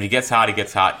 and if he gets hot, he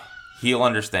gets hot. He'll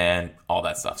understand all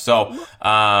that stuff. So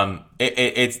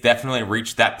it's definitely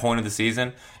reached that point of the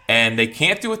season. And they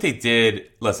can't do what they did.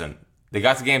 Listen, they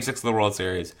got to Game 6 of the World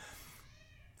Series.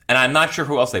 And I'm not sure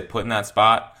who else they put in that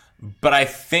spot. But I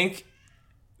think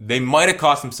they might have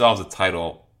cost themselves a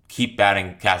title, keep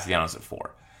batting Castellanos at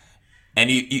 4.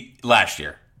 And you last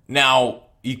year. Now,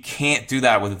 you can't do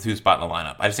that with a 2 spot in the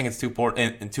lineup. I just think it's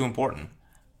too important.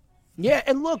 Yeah,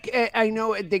 and look, I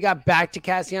know they got back to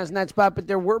Castellanos in that spot, but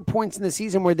there were points in the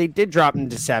season where they did drop him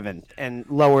to 7th and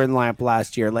lower in the lineup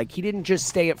last year. Like, he didn't just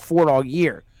stay at 4 all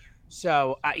year.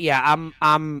 So I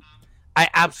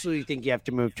absolutely think you have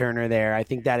to move Turner there. I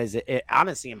think that is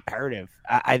honestly imperative.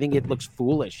 I think it looks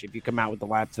foolish if you come out with the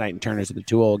lineup tonight and Turner's at the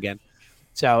 2-0 again.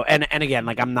 So and again,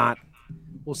 like, I'm not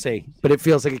We'll see. But it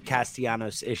feels like a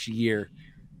Castellanos-ish year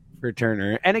for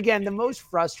Turner. And again, the most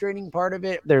frustrating part of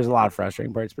it, there's a lot of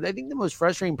frustrating parts, but I think the most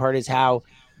frustrating part is how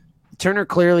Turner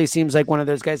clearly seems like one of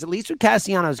those guys, at least with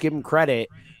Castellanos, give him credit,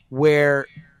 where,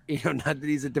 not that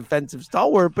he's a defensive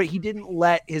stalwart, but he didn't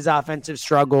let his offensive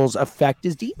struggles affect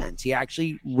his defense. He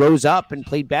actually rose up and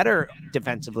played better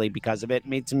defensively because of it,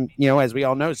 made some, as we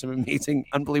all know, some amazing,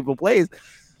 unbelievable plays.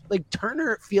 Like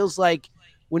Turner feels like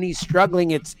when he's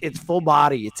struggling, it's full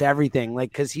body, it's everything.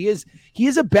 Like, because he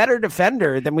is a better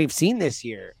defender than we've seen this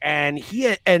year, and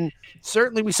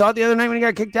certainly we saw it the other night when he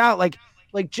got kicked out. Like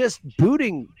just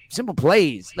booting simple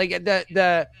plays, like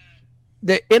the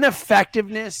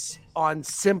ineffectiveness on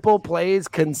simple plays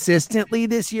consistently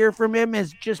this year from him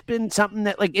has just been something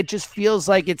that, like, it just feels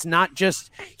like it's not just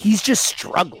he's just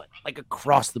struggling like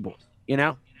across the board,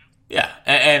 Yeah,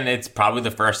 and it's probably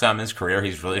the first time in his career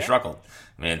he's really struggled.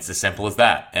 I mean, it's as simple as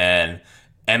that. And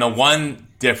the one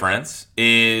difference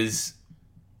is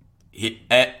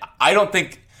I don't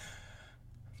think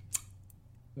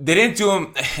they didn't do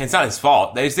him. It's not his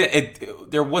fault.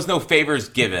 There was no favors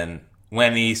given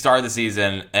when he started the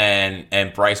season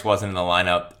and Bryce wasn't in the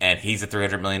lineup and he's a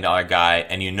 $300 million guy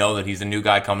and that he's a new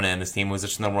guy coming in. This team was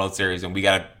just in the World Series and we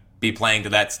got to be playing to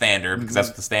that standard because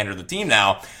that's the standard of the team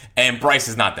now. And Bryce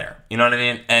is not there. You know what I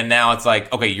mean? And now it's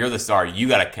like, okay, you're the star. You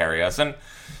got to carry us. And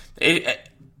it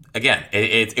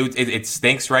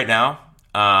stinks right now.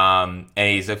 And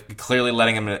he's clearly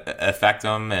letting him affect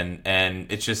him. And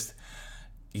it's just,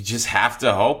 you just have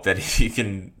to hope that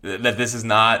that this is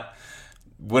not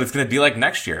what it's going to be like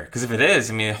next year. Because if it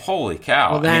is, I mean, holy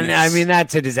cow. Well, then,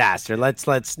 that's a disaster.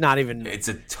 Let's not even. It's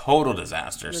a total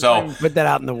disaster. So put that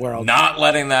out in the world. Not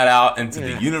letting that out into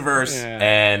the universe. Yeah.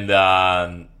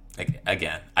 And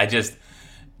again,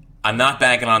 I'm not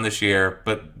banking on this year,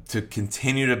 but to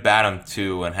continue to bat him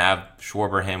 2 and have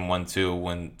Schwarber him 1-2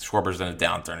 when Schwarber's in a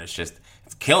downturn, it's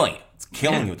killing you. It's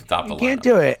killing you at the top of the lineup. You can't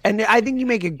do it. And I think you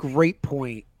make a great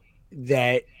point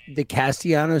that the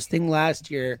Castellanos thing last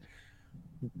year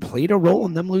played a role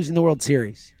in them losing the World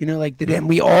Series. And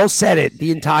we all said it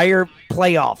the entire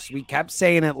playoffs. We kept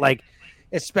saying it, like,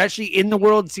 especially in the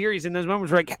World Series, in those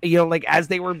moments where, like as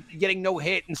they were getting no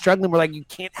hit and struggling, we're like, you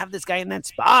can't have this guy in that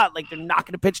spot. Like, they're not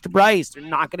going to pitch to Bryce. They're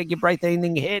not going to give Bryce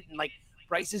anything to hit. And like,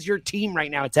 Bryce is your team right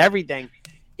now. It's everything.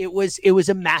 It was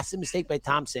a massive mistake by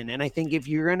Thompson. And I think if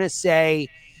you're going to say,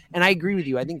 and I agree with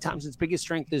you, I think Thompson's biggest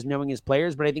strength is knowing his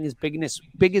players, but I think his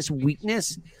biggest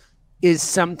weakness is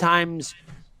sometimes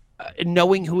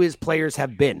knowing who his players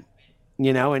have been,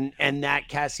 and that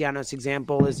Castellanos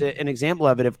example is an example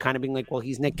of it, of kind of being like, well,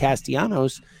 he's Nick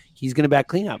Castellanos. He's going to bat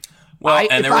cleanup. Well,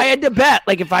 if I had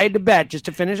to bet, just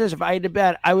to finish this,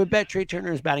 I would bet Trey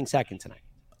Turner is batting second tonight.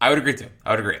 I would agree too.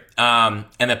 And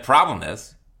the problem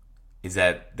is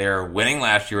that they're winning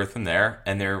last year with him there,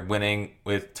 and they're winning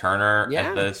with Turner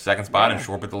at the second spot and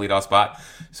Schwarber at the leadoff spot.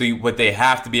 So what they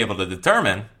have to be able to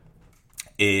determine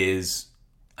is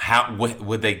how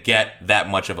would they get that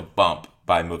much of a bump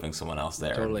by moving someone else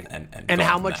there? Totally. And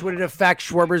how much would it affect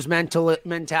Schwarber's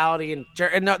mentality? And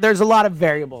there's a lot of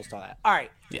variables to that. All right.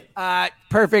 Yeah.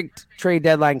 Perfect trade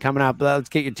deadline coming up. Let's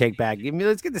get your take bag.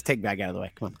 Let's get this take bag out of the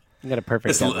way. Come on. We got a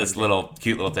perfect this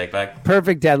cute little take bag.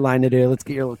 Perfect deadline to do. Let's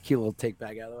get your cute little take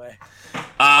bag out of the way.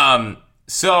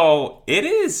 So it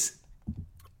is.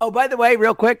 Oh, by the way,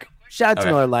 real quick, shout out to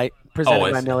Miller Lite,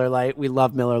 presented by Miller Lite. We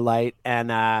love Miller Lite,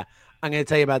 and I'm going to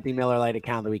tell you about the Miller Lite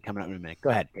account of the week coming up in a minute. Go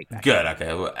ahead, take back. Good.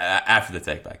 Okay. After the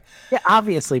take back. Yeah,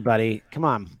 obviously, buddy. Come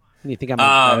on. You think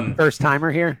I'm a first timer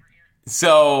here?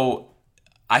 So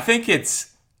I think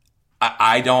it's.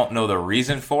 I don't know the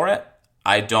reason for it.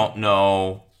 I don't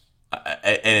know.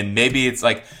 And maybe it's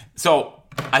like, so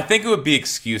I think it would be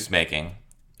excuse making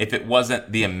if it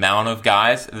wasn't the amount of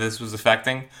guys this was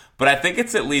affecting. But I think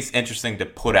it's at least interesting to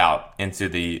put out into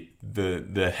the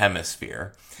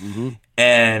hemisphere. Mm-hmm.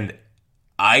 And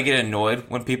I get annoyed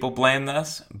when people blame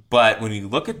this. But when you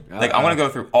look at, like, I want to go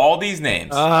through all these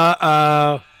names.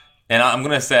 And I'm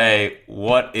going to say,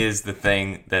 what is the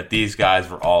thing that these guys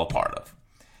were all a part of?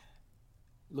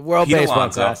 The World Baseball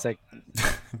Classic.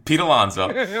 Pete Alonso.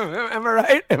 Am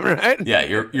I right? Yeah,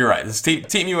 you're right. This is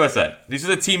Team USA. These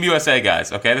are the Team USA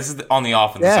guys, okay? This is on the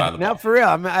offensive side of the ball. No, for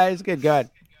real. It's good. Go ahead.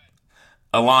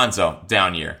 Alonso,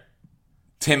 down year.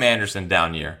 Tim Anderson,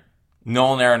 down year.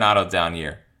 Nolan Arenado, down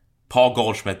year. Paul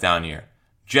Goldschmidt, down year.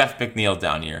 Jeff McNeil,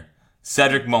 down year.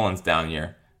 Cedric Mullins, down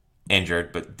year.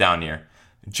 Injured, but down year.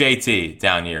 JT,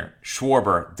 down year.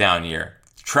 Schwarber, down year.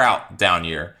 Trout, down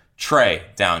year. Trey,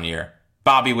 down year.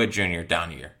 Bobby Witt Jr.,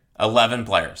 down year. 11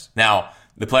 players. Now,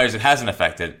 the players it hasn't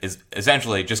affected is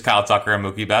essentially just Kyle Tucker and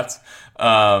Mookie Betts.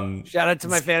 Shout out to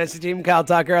my fantasy team, Kyle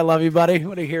Tucker. I love you, buddy.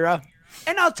 What a hero.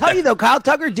 And I'll tell you, though, Kyle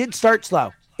Tucker did start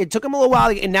slow. It took him a little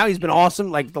while, and now he's been awesome.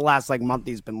 Like, the last, month,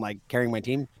 he's been, carrying my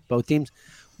team, both teams.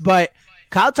 But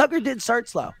Kyle Tucker did start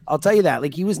slow. I'll tell you that.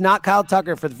 Like, he was not Kyle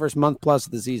Tucker for the first month plus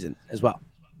of the season as well.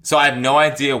 So I have no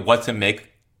idea what to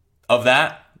make of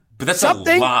that, but that's a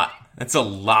lot. That's a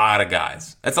lot of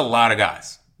guys. That's a lot of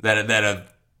guys that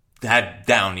have had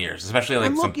down years,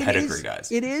 especially some pedigree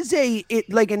guys. It is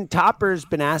and Topper's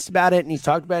been asked about it, and he's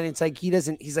talked about it. It's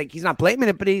like he's not blaming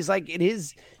it, but he's like, it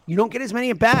is. You don't get as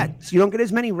many at bats. You don't get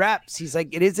as many reps. He's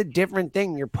like, it is a different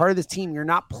thing. You're part of this team. You're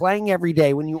not playing every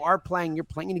day. When you are playing, you're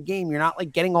playing in a game. You're not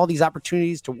getting all these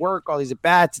opportunities to work, all these at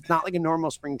bats. It's not like a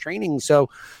normal spring training. So,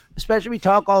 especially we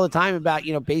talk all the time about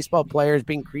baseball players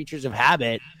being creatures of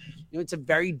habit. It's a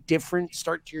very different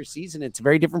start to your season. It's a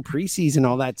very different preseason,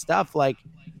 all that stuff. Like,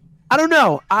 I don't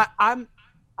know. I'm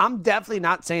definitely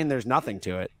not saying there's nothing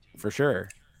to it for sure.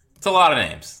 It's a lot of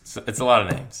names. It's a lot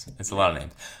of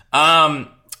names.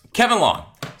 Kevin Long.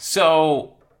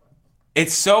 So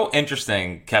it's so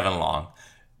interesting, Kevin Long,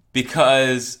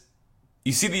 because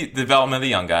you see the development of the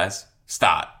young guys.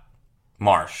 Stott,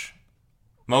 Marsh,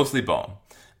 mostly Bohm,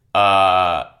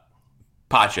 Pache.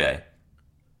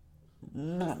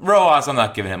 Rojas, I'm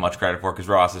not giving him much credit for because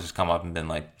Rojas has just come up and been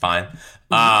fine.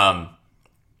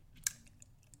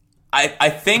 I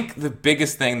think the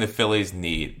biggest thing the Phillies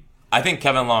need, I think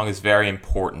Kevin Long is very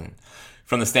important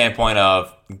from the standpoint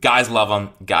of guys love him,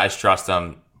 guys trust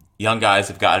him, young guys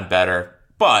have gotten better.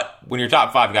 But when your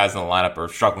top 5 guys in the lineup are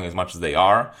struggling as much as they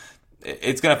are,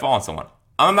 it's going to fall on someone.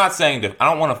 I'm not saying that I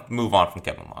don't want to move on from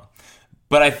Kevin Long,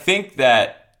 but I think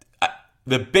that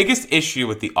the biggest issue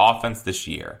with the offense this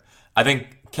year, I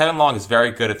think Kevin Long is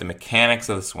very good at the mechanics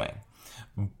of the swing.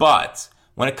 But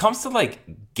when it comes to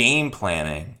game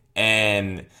planning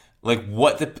and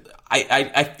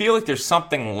I feel like there's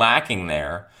something lacking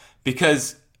there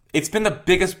because it's been the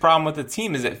biggest problem with the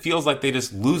team is it feels like they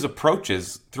just lose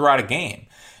approaches throughout a game.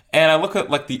 And I look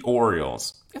at the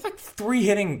Orioles, they have 3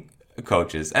 hitting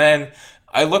coaches. And then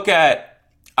I look at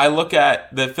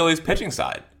the Phillies pitching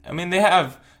side. I mean, they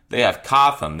have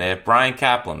Cotham, they have Brian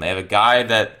Kaplan, they have a guy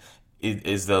that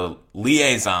is the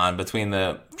liaison between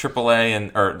the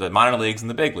AAA or the minor leagues and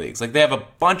the big leagues. They have a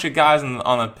bunch of guys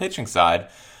on the pitching side,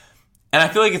 and I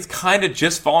feel like it's kind of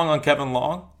just falling on Kevin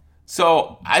Long.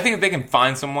 So I think if they can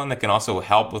find someone that can also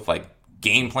help with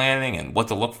game planning and what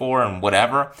to look for and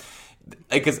whatever,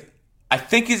 because I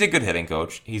think he's a good hitting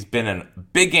coach. He's been in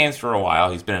big games for a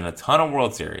while. He's been in a ton of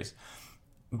World Series,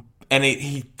 and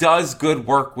he does good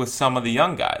work with some of the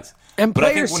young guys. And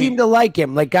players seem to like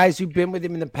him, guys who've been with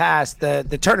him in the past,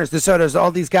 the Turners, the Sotos,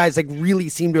 all these guys really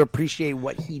seem to appreciate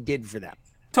what he did for them.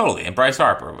 Totally, and Bryce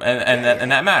Harper,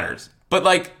 and that matters. But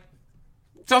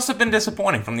it's also been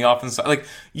disappointing from the offense side.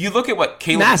 You look at what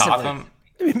Caleb Cotham,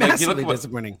 massively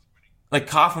disappointing.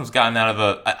 Cotham's gotten out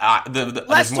of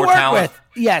less more to work talent. with.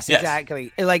 Yes,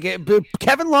 exactly.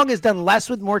 Kevin Long has done less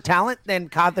with more talent than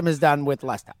Cotham has done with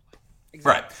less talent.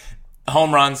 Exactly. Right.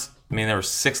 Home runs. I mean, there were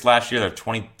 6 last year. There are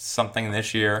 20-something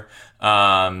this year.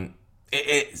 There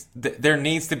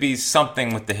needs to be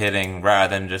something with the hitting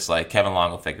rather than just Kevin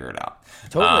Long will figure it out.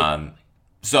 Totally.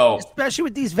 So especially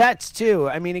with these vets too.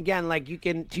 I mean, again, you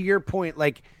can, to your point,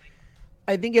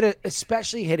 I think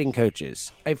especially hitting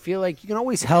coaches, I feel you can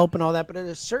always help and all that, but at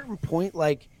a certain point,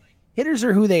 hitters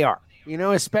are who they are.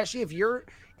 Especially if you're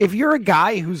a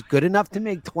guy who's good enough to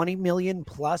make $20 million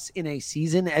plus in a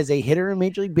season as a hitter in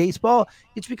Major League Baseball,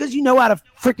 it's because you know how to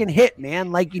freaking hit, man.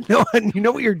 You know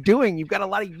what you're doing. You've got a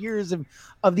lot of years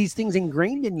of these things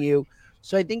ingrained in you.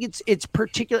 So I think it's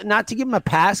particular, not to give him a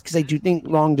pass, because I do think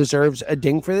Long deserves a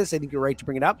ding for this. I think you're right to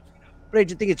bring it up. But I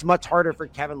just think it's much harder for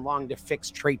Kevin Long to fix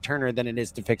Trey Turner than it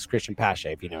is to fix Christian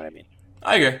Pache, if you know what I mean.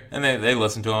 I agree. And they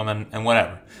listen to him and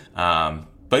whatever.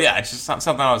 But yeah, it's just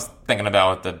something I was thinking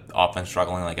about with the offense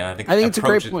struggling. And I think it's a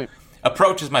great point.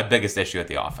 Approach is my biggest issue at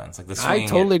the offense. The swinging. I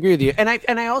totally agree with you. And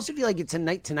I also feel it's a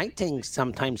night-to-night thing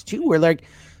sometimes too, where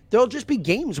there'll just be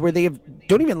games where they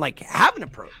don't even have an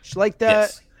approach.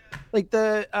 Yes. What was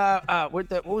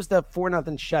the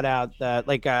 4-0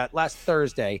 shutout last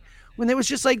Thursday when there was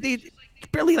just they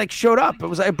barely showed up. It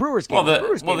was a Brewers game.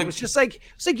 It was just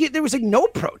there was no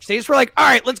approach. They just were all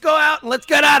right, let's go out and let's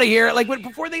get out of here.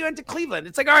 Before they went to Cleveland,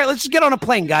 it's all right, let's just get on a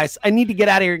plane, guys. I need to get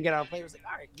out of here and get on a plane. It was all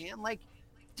right, man,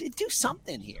 do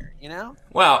something here,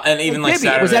 Well, and even Bibby,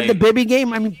 Saturday. was that the Bibby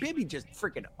game? I mean, Bibby just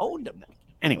freaking owned him.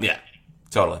 Anyway. Yeah,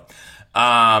 totally.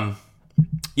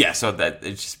 So that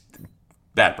it's just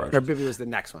bad approach. Or Bibby was the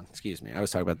next one. Excuse me. I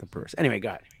was talking about the Brewers. Anyway, go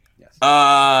ahead. Yes.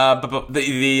 But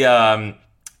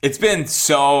it's been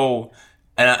so,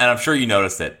 and I'm sure you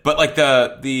noticed it, but like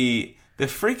the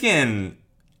freaking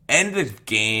end of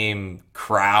game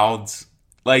crowds,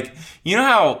 like, you know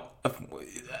how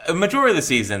a majority of the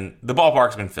season the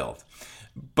ballpark's been filled,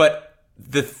 but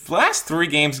the last 3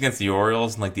 games against the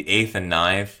Orioles in like the 8th and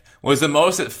 9th was the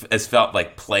most it has felt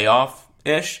like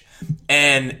playoff-ish,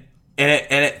 and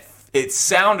it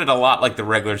sounded a lot like the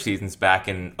regular seasons back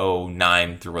in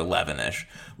 09 through 11-ish,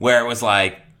 where it was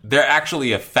like they're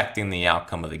actually affecting the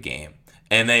outcome of the game,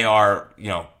 and they are,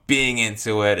 being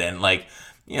into it, and like,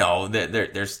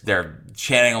 they're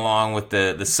chanting along with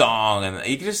the song, and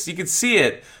you could see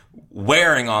it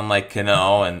wearing on like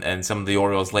Cano and some of the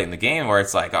Orioles late in the game, where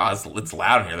it's like, oh, it's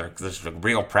loud in here. There's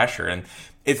real pressure, and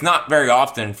it's not very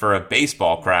often for a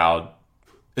baseball crowd,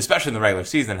 especially in the regular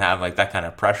season, have like that kind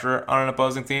of pressure on an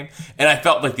opposing team. And I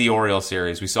felt like the Orioles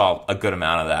series, we saw a good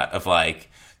amount of that, of like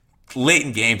late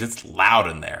in games, it's loud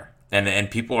in there, and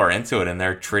people are into it, and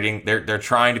they're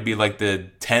trying to be like the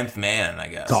 10th man, I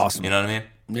guess. It's awesome. You know what I mean?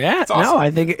 Yeah, awesome. No,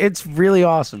 I think it's really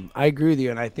awesome. I agree with you,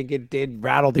 and I think it did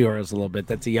rattle the Orioles a little bit.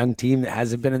 That's a young team that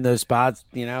hasn't been in those spots.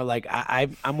 Like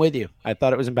I'm with you. I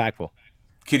thought it was impactful.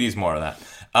 Could use more of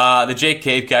that. The Jake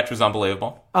Cave catch was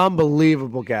unbelievable.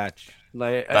 Unbelievable catch.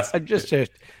 Like best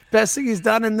thing he's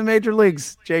done in the major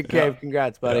leagues. Jake Cave,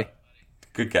 congrats, buddy. Yeah.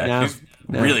 Good catch. He's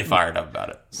really fired up about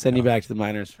it. Send you back to the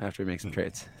minors after we make some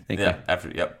trades. Thank you.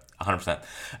 Yep, 100%.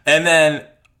 And then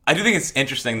I do think it's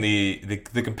interesting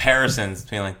the comparisons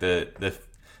between like the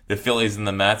Phillies and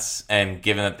the Mets, and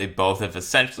given that they both have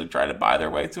essentially tried to buy their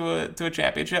way to a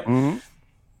championship. Mm-hmm.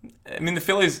 I mean, the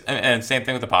Phillies, and same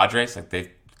thing with the Padres, like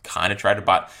they've kind of tried to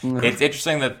buy. Mm-hmm. It's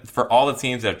interesting that for all the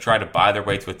teams that have tried to buy their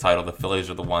way to a title, the Phillies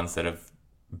are the ones that have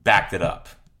backed it up.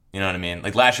 You know what I mean?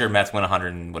 Like last year, Mets win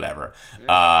 100 and whatever.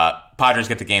 Padres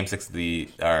get to Game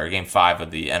 5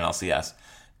 of the NLCS,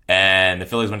 and the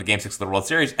Phillies went to Game 6 of the World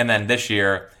Series, and then this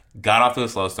year got off to a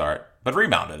slow start, but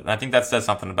rebounded. And I think that says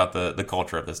something about the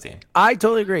culture of this team. I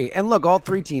totally agree. And look, all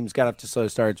 3 teams got up to slow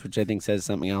starts, which I think says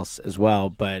something else as well.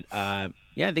 But I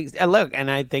think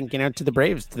I think to the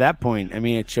Braves, to that point, I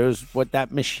mean, it shows what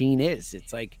that machine is.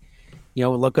 It's like,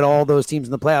 look at all those teams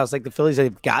in the playoffs. Like the Phillies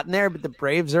have gotten there, but the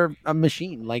Braves are a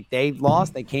machine. Like they've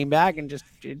lost, they came back and just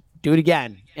do it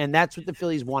again. And that's what the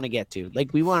Phillies want to get to.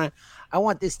 Like I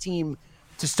want this team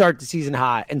to start the season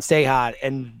hot and stay hot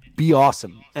and be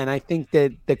awesome. And I think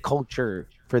that the culture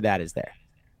for that is there.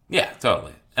 Yeah,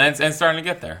 totally. And it's starting to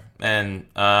get there. And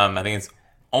I think it's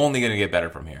only going to get better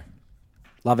from here.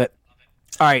 Love it.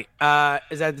 All right.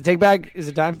 Is that the take bag? Is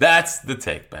it time? That's the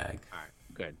take bag. All right.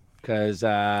 Good. Because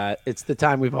it's the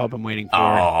time we've all been waiting for.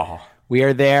 Oh. We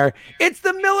are there. It's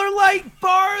the Miller Lite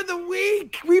Bar of the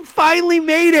Week. We finally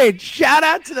made it. Shout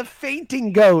out to the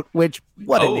Fainting Goat, which,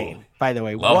 what a name, by the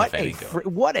way.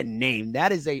 What a name.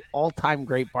 That is a all-time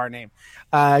great bar name.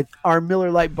 Our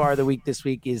Miller Lite Bar of the Week this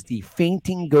week is the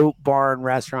Fainting Goat Bar and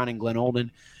Restaurant in Glen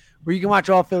Olden, where you can watch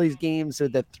all Phillies games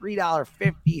with the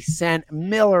 $3.50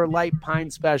 Miller Lite Pine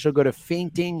Special. Go to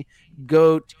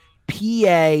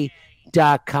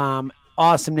faintinggoatpa.com.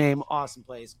 Awesome name, awesome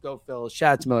place. Go Phils.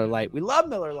 Shout out to Miller Lite. We love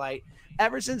Miller Lite.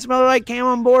 Ever since Miller Lite came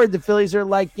on board, the Phillies are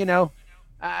like,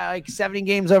 like 70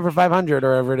 games over 500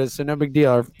 or whatever it is, so no big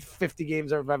deal. Or 50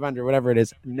 games over 500, whatever it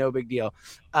is, no big deal.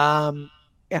 We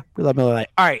love Miller Lite.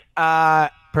 All right,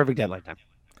 perfect deadline time.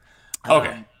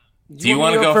 Okay. Do you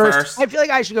want to go first? I feel like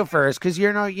I should go first because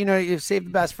you save the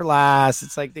best for last.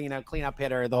 It's like clean up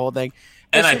hitter, the whole thing.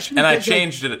 And I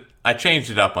changed it. I changed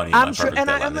it up on you. I'm sure,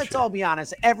 and let's all be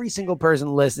honest. Every single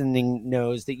person listening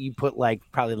knows that you put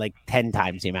probably 10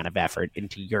 times the amount of effort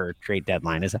into your trade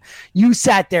deadline. You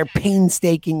sat there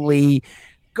painstakingly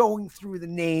going through the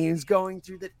names, going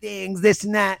through the things, this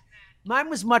and that. Mine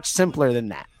was much simpler than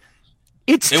that.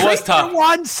 It was tough. For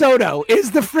Juan Soto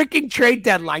is the freaking trade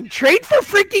deadline. Trade for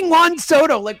freaking Juan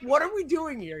Soto. Like, what are we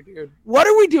doing here, dude? What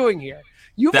are we doing here?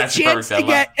 You have a chance to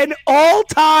get an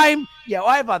all-time. Yeah,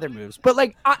 I have other moves, but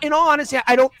in all honesty,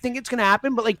 I don't think it's going to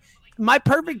happen. But my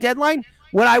perfect deadline,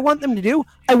 what I want them to do,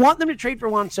 I want them to trade for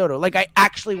Juan Soto. I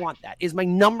actually want that. Is my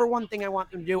number one thing I want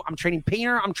them to do. I'm trading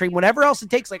Painter. I'm trading whatever else it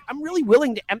takes. I'm really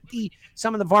willing to empty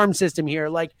some of the farm system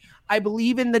here. I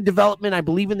believe in the development. I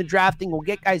believe in the drafting. We'll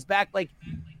get guys back.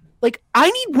 I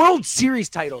need World Series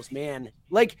titles, man.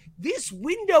 This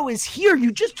window is here.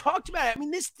 You just talked about it. I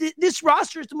mean, this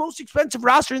roster is the most expensive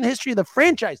roster in the history of the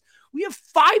franchise. We have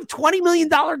 5 $20 million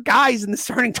guys in the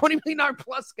starting, $20 million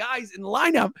plus guys in the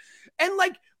lineup. And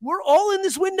we're all in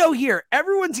this window here.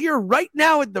 Everyone's here right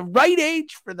now at the right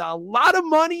age for a lot of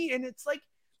money. And it's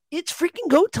freaking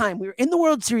go time. We were in the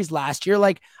World Series last year.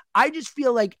 I just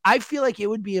feel like it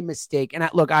would be a mistake. And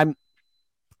I'm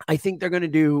I think they're going to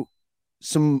do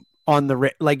some on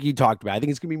the like you talked about. I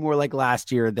think it's going to be more like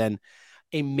last year than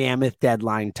a mammoth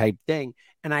deadline type thing.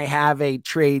 And I have I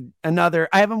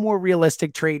have a more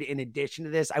realistic trade in addition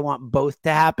to this. I want both to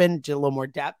happen, just a little more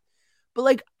depth. But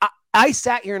like, I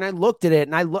sat here and I looked at it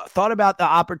and I thought about the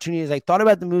opportunities. I thought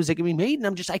about the moves that can be made.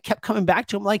 And I kept coming back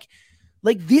to them like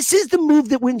this is the move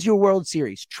that wins your World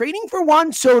Series. Trading for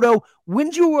Juan Soto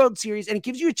wins your World Series, and it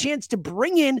gives you a chance to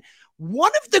bring in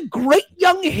one of the great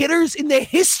young hitters in the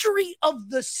history of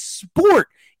the sport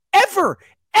ever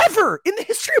in the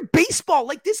history of baseball.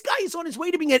 Like, this guy is on his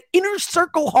way to being an inner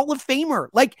circle Hall of Famer.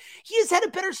 Like, he has had a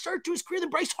better start to his career than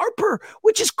Bryce Harper,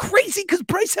 which is crazy because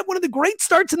Bryce had one of the great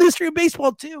starts in the history of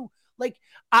baseball too. Like,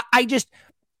 I just,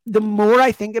 the more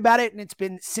I think about it, and it's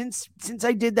been since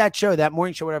I did that show, that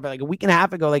morning show, whatever, like a week and a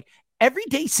half ago, like every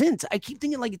day since, I keep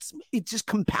thinking like it just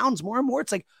compounds more and more.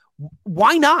 It's like,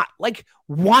 why not? Like,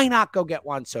 why not go get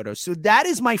Juan Soto? So that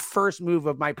is my first move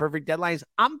of my perfect deadlines.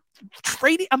 I'm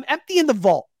emptying the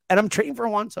vault and I'm trading for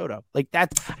Juan Soto. Like, I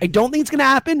don't think it's going to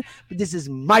happen, but this is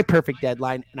my perfect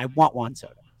deadline and I want Juan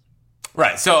Soto.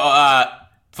 Right. So,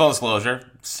 full disclosure,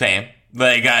 same.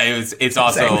 Like, it's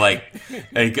also like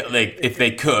if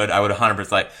they could, I would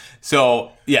 100% like.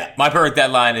 So yeah, my perfect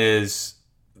deadline is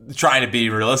trying to be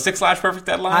realistic / perfect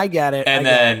deadline. I get it. And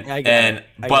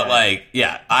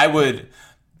I would.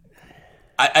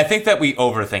 I think that we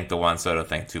overthink the Juan Soto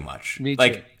thing too much. Me too.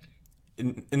 Like,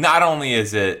 not only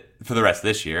is it for the rest of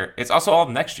this year, it's also all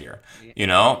next year. You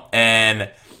know,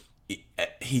 and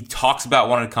he talks about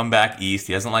wanting to come back east.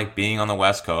 He doesn't like being on the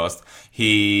West Coast.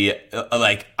 He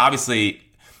obviously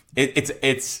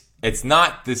it's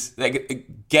not this, like,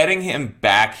 getting him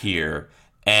back here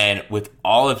and with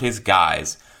all of his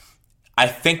guys. I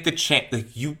think the chance,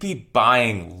 like, you'd be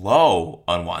buying low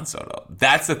on Juan Soto.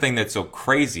 That's the thing that's so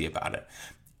crazy about it,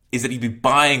 is that you'd be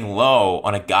buying low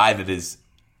on a guy that is.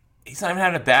 He's not even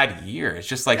having a bad year. It's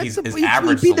just like his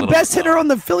average. He'd be the best hitter on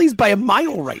the Phillies by a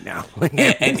mile right now.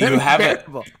 and you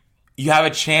have a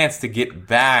chance to get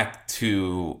back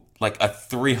to like a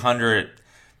 300,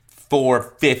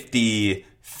 450,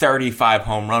 35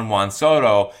 home run Juan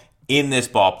Soto in this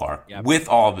ballpark with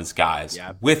all of his guys,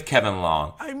 with Kevin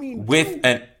Long. I mean, with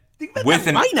an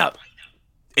lineup.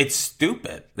 It's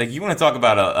stupid. Like, you want to talk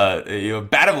about a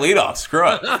battle leadoff? Screw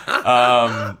it.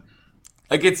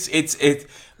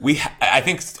 I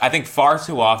think far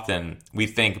too often we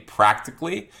think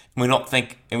practically, and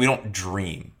we don't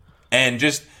dream. And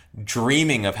just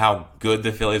dreaming of how good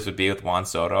the Phillies would be with Juan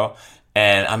Soto,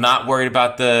 and I'm not worried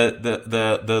about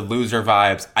the loser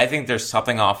vibes. I think there's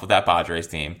something off with that Padres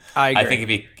team. I agree. I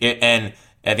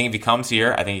think if he comes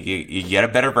here, I think you get a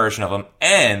better version of him,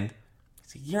 and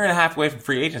it's a year and a half away from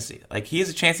free agency. Like, he has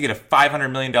a chance to get a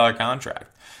 $500 million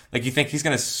contract. Like, you think he's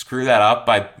going to screw that up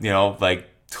by,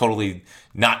 totally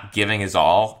not giving his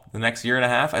all the next year and a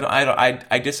half?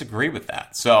 I disagree with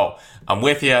that. So I'm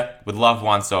with you. Would love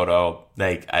Juan Soto.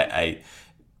 Like,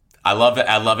 I love it.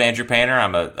 I love Andrew Painter.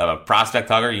 I'm a prospect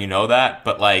hugger. You know that.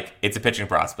 But, like, it's a pitching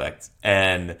prospect,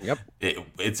 and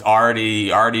it's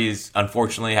already's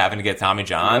unfortunately having to get Tommy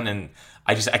John, and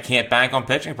I can't bank on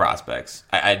pitching prospects.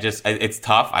 It's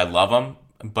tough. I love them,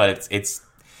 but it's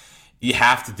you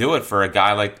have to do it for a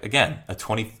guy like, again, a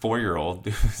 24-year-old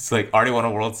who's like already won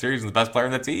a World Series and the best player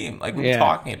on the team. Like, what are you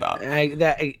talking about?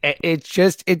 It's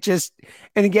just,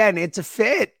 and again, it's a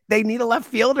fit. They need a left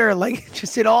fielder. Like,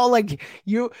 just it all, like,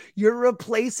 you're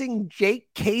replacing Jake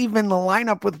Cave in the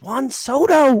lineup with Juan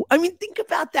Soto. I mean, think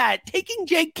about that. Taking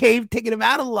Jake Cave, taking him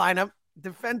out of the lineup,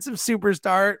 defensive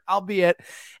superstar, albeit,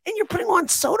 and you're putting Juan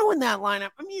Soto in that lineup.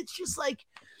 I mean, it's just like,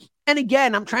 and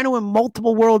again, I'm trying to win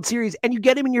multiple World Series, and you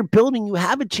get him in your building, you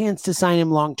have a chance to sign him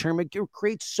long-term. It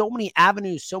creates so many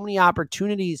avenues, so many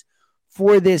opportunities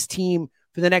for this team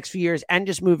for the next few years and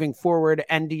just moving forward.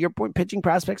 And to your point, pitching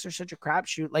prospects are such a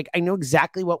crapshoot. Like, I know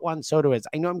exactly what Juan Soto is.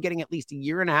 I know I'm getting at least a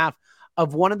year and a half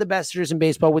of one of the best hitters in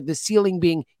baseball, with the ceiling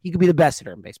being he could be the best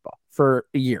hitter in baseball for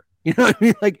a year. You know what I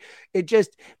mean? Like, it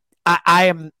just,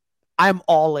 I'm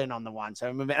all in on the Juan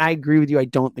Soto movement. And I agree with you. I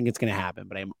don't think it's going to happen,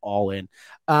 but I'm all in.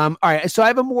 All right. So I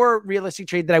have a more realistic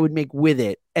trade that I would make with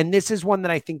it. And this is one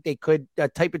that I think they could, a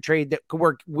type of trade that could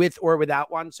work with or without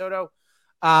Juan Soto.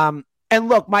 And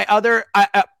look, my other,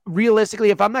 realistically,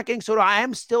 if I'm not getting Soto, I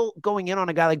am still going in on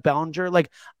a guy like Bellinger.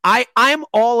 Like, I'm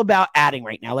all about adding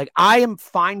right now. Like, I am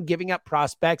fine giving up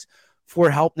prospects for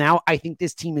help now. I think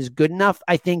this team is good enough.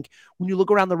 I think when you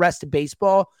look around the rest of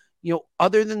baseball,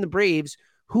 other than the Braves,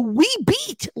 who we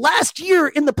beat last year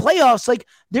in the playoffs, like,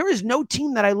 there is no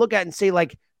team that I look at and say,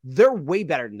 like, they're way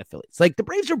better than the Phillies. Like the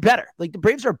Braves are better. Like the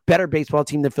Braves are a better baseball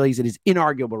team than the Phillies. It is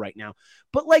inarguable right now.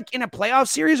 But like in a playoff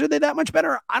series, are they that much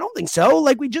better? I don't think so.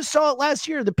 Like we just saw it last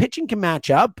year. The pitching can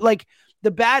match up. Like the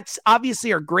bats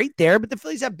obviously are great there, but the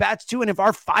Phillies have bats too. And if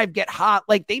our 5 get hot,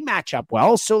 like they match up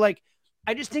well. So like,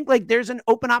 I just think like there's an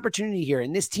open opportunity here.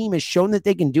 And this team has shown that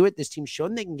they can do it. This team's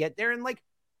shown they can get there. And like,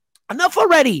 enough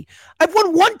already. I've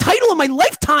won 1 title in my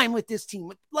lifetime with this team.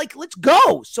 Like, let's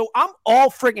go. So I'm all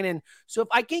friggin' in. So if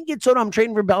I can't get Soto, I'm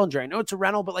trading for Bellinger. I know it's a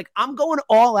rental, but like I'm going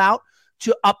all out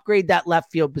to upgrade that left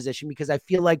field position because I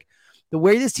feel like the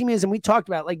way this team is, and we talked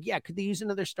about like, yeah, could they use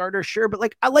another starter? Sure. But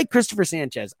like, I like Christopher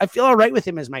Sanchez. I feel all right with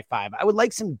him as my 5. I would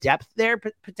like some depth there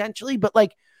potentially, but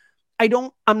like,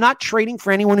 I'm not trading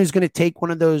for anyone who's going to take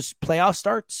one of those playoff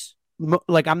starts.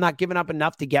 Like I'm not giving up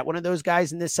enough to get one of those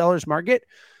guys in this seller's market.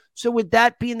 So with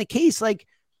that being the case, like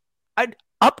I'd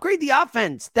upgrade the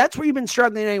offense. That's where you've been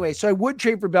struggling anyway. So I would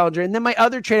trade for Bellinger. And then my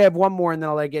other trade, I have one more and then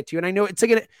I'll let it get to you. And I know it's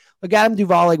like Adam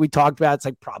Duvall, like we talked about, it's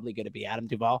like probably going to be Adam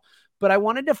Duvall. But I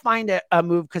wanted to find a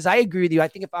move because I agree with you. I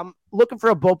think if I'm looking for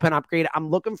a bullpen upgrade, I'm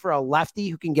looking for a lefty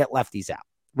who can get lefties out,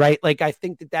 right? Like I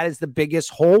think that is the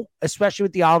biggest hole, especially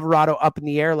with the Alvarado up in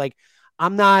the air. Like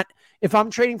if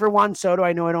I'm trading for Juan Soto,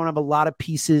 I know I don't have a lot of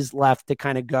pieces left to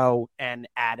kind of go and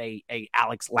add a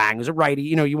Alex Lang who's a righty.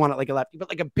 You know, you want it like a lefty, but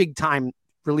like a big time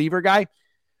reliever guy.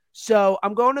 So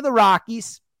I'm going to the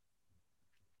Rockies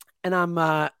and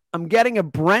I'm getting a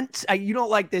Brent. You don't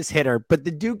like this hitter, but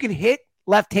the dude can hit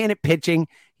left-handed pitching.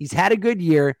 He's had a good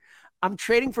year. I'm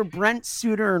trading for Brent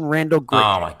Suter and Randall Griffin.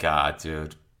 Oh my God,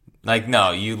 dude. Like,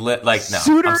 no, no,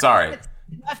 Suter, I'm sorry.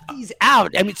 Lefties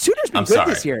out. I mean, Suter's been good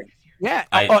this year. Yeah.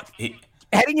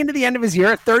 Heading into the end of his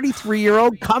year, a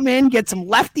 33-year-old come in, get some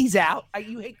lefties out.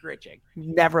 You hate Grichuk.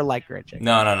 You never like Grichuk.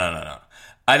 No.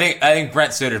 I think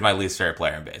Brent Suter is my least favorite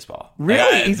player in baseball.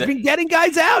 Really? He's been getting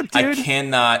guys out, dude. I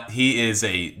cannot. He is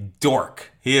a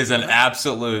dork. He is an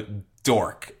absolute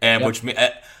dork. And which means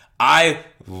I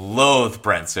loathe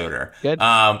Brent Suter. Good.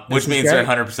 Which means they're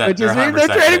 100%. Which means they're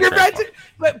trading for Brent Suter.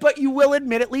 But you will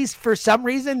admit, at least for some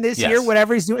reason this year,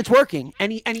 whatever he's doing, it's working,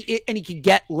 and he can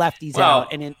get lefties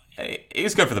out. And he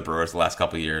was good for the Brewers the last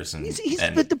couple of years.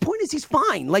 But the point is, he's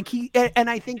fine. Like and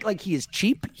I think like he is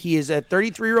cheap. He is a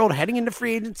 33-year-old heading into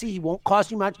free agency. He won't cost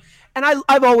you much. And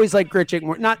I've always liked Grichuk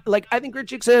more. Not like I think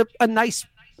Grichuk's a nice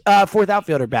fourth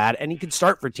outfielder bat, and he can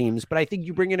start for teams. But I think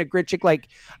you bring in a Grichuk, like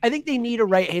I think they need a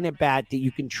right-handed bat that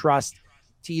you can trust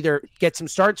to either get some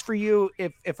starts for you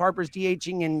if Harper's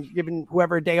DHing and giving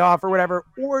whoever a day off or whatever,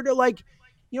 or to like,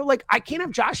 you know, like I can't have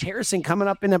Josh Harrison coming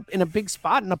up in a big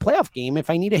spot in a playoff game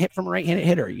if I need a hit from a right-handed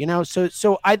hitter, you know?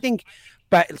 So I think,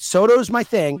 but Soto's my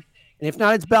thing. And if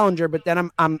not, it's Bellinger, but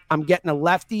then I'm getting a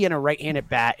lefty and a right-handed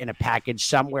bat in a package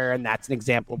somewhere. And that's an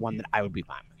example of one that I would be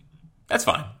fine with. That's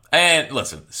fine. And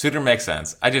listen, Suter makes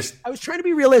sense. I was trying to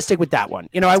be realistic with that one.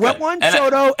 You know, I went one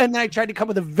Soto and then I tried to come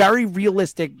with a very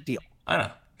realistic deal. I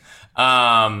know.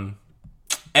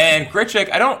 And Grichuk,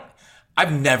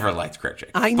 I've never liked Grichuk.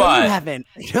 I know you haven't.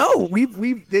 No,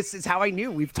 this is how I knew.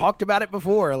 We've talked about it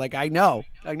before. Like, I know.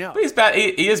 But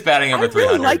he is batting over 300.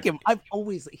 I really like him.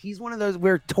 He's one of those,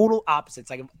 we're total opposites.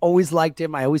 Like, I've always liked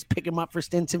him. I always pick him up for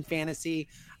stints in fantasy.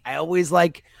 I always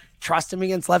trust him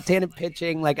against left-handed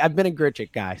pitching. Like, I've been a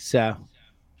Grichuk guy. So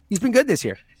he's been good this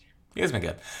year. He has been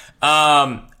good.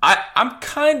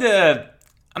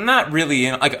 I'm not really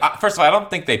in. Like, first of all, I don't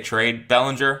think they trade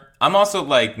Bellinger. I'm also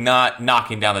not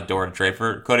knocking down the door to trade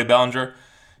for Cody Bellinger,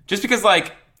 just because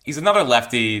he's another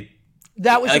lefty.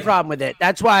 That was the problem with it.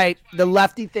 That's why the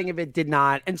lefty thing of it did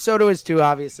not, and Soto is too,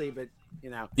 obviously. But you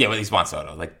know, yeah, but he's Juan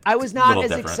Soto. I was not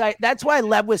as excited. That's why I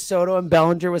led with Soto, and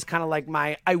Bellinger was kind of like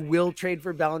I will trade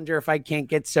for Bellinger if I can't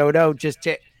get Soto, just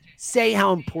to say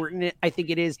how important I think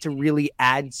it is to really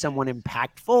add someone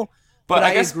impactful. But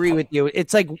I guess, agree with you.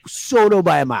 It's like Soto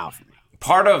by a mile for me.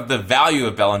 Part of the value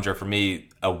of Bellinger for me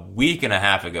a week and a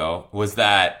half ago was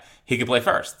that he could play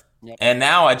first. Yep. And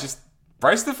now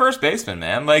Bryce the first baseman,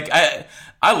 man.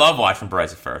 I love watching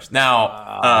Bryce at first.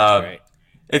 Now,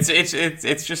 it's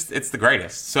the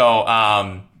greatest. So,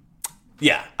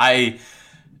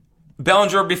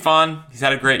 Bellinger would be fun. He's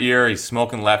had a great year. He's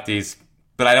smoking lefties,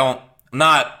 but I'm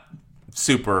not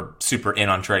super in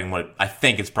on trading what I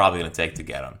think it's probably going to take to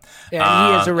get him.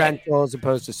 Yeah, he is a rental as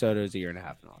opposed to Soto's a year and a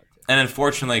half. And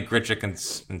unfortunately, Grichuk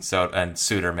and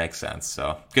Suter make sense.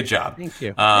 So good job. Thank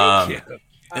you.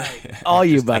 All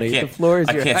you, buddy. The floor is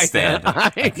yours. I can't stand him. I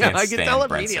can tell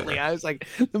immediately. I was like,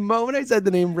 the moment I said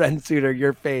the name Brent Suter,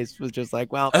 your face was just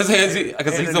like, well. Because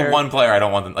he's the one player I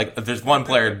don't want them. If there's one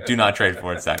player, do not trade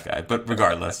for, it's that guy. But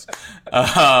regardless.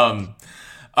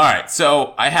 All right,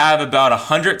 so I have about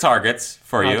 100 targets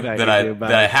for you I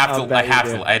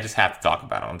just have to talk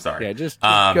about them. I'm sorry. Yeah, just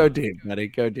go deep, buddy.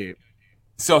 Go deep.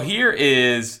 So here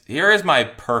is my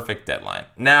perfect deadline.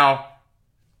 Now,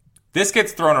 this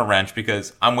gets thrown a wrench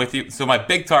because I'm with you. So my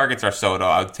big targets are Soto.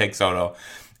 I would take Soto,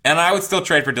 and I would still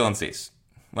trade for Dylan Cease.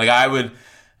 Like I would do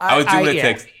what it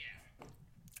takes.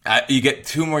 You get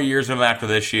 2 more years of him after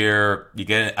this year.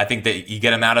 I think that you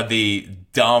get him out of the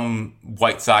dumb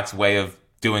White Sox way of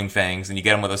doing things, and you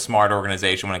get him with a smart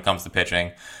organization when it comes to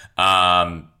pitching.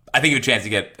 I think you have a chance to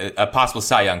get a possible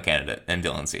Cy Young candidate in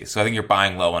Dylan Cease. So I think you're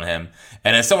buying low on him.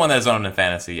 And as someone that's owned in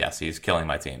fantasy, yes, he's killing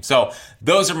my team. So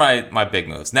those are my big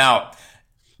moves. Now,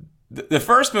 the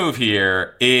first move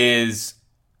here is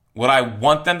what I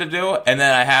want them to do, and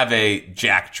then I have a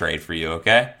Jack trade for you,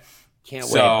 okay? Can't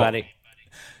wait, buddy.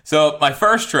 So my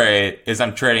first trade is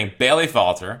I'm trading Bailey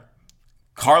Falter,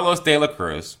 Carlos De La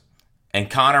Cruz, and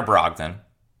Connor Brogdon.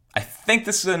 I think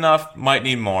this is enough, might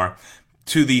need more,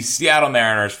 to the Seattle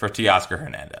Mariners for Teoscar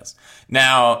Hernandez.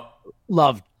 Now,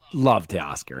 love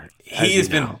Teoscar. He has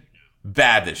been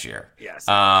bad this year. Yes.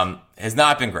 Has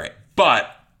not been great. But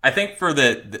I think for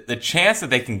the chance that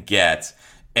they can get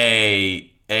the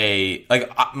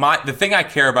thing I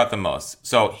care about the most.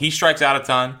 So he strikes out a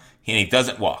ton, and he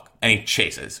doesn't walk, and he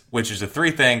chases, which is the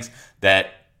 3 things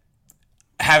that,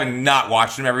 having not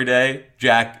watched him every day,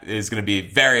 Jack is going to be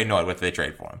very annoyed with if they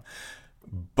trade for him.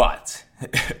 But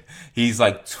he's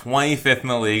like 25th in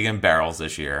the league in barrels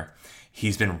this year.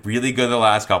 He's been really good the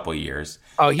last couple of years.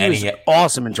 Oh, he was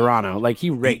awesome in Toronto. Like, he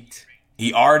raked.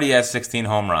 He already has 16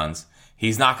 home runs.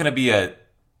 He's not going to be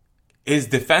his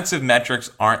defensive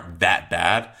metrics aren't that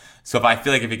bad. So if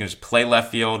he can just play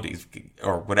left field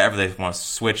or whatever they want to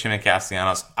switch him and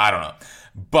Castellanos, I don't know.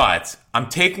 But I'm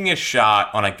taking a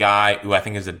shot on a guy who I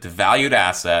think is a devalued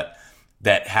asset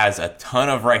that has a ton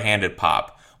of right-handed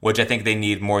pop, which I think they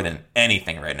need more than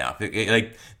anything right now.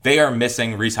 Like, they are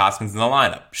missing Rhys Hoskins in the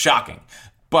lineup. Shocking.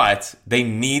 But they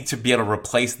need to be able to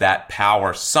replace that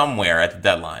power somewhere at the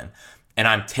deadline. And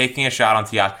I'm taking a shot on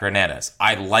Teoscar Hernandez.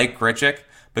 I like Grichuk,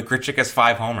 but Grichuk has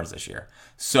 5 homers this year.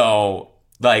 So,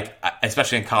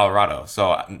 especially in Colorado.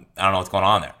 So I don't know what's going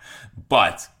on there.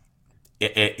 But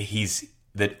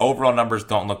the overall numbers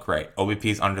don't look great. OBP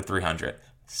is under 300.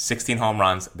 16 home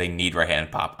runs. They need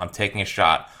right-handed pop. I'm taking a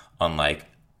shot on,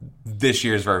 this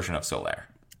year's version of Soler.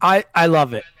 I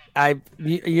love it. I've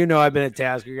been a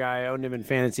Teoscar guy. I owned him in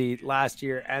fantasy last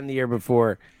year and the year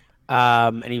before.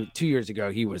 And 2 years ago,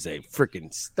 he was a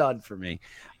freaking stud for me.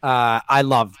 I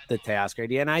love the Teoscar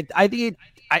idea. And I think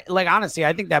honestly,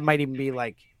 I think that might even be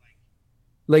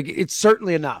it's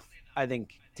certainly enough, I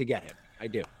think, to get him. I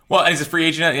do. Well, he's a free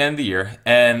agent at the end of the year.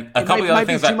 And a couple of other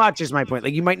things. Too much is my point.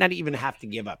 You might not even have to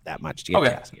give up that much to get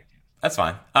Teoscar. That's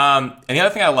fine. And the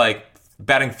other thing I like,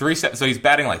 batting so he's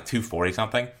batting 240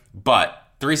 something, but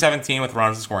 317 with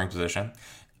runners in scoring position.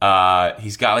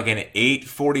 He's got an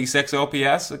 846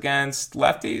 OPS against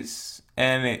lefties,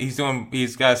 and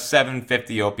he's got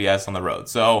 750 OPS on the road.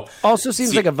 So also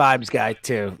seems like a vibes guy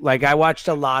too. I watched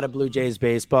a lot of Blue Jays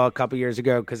baseball a couple years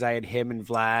ago because I had him and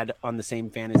Vlad on the same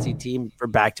fantasy team for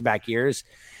back-to-back years,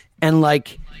 and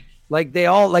they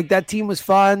all that team was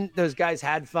fun. Those guys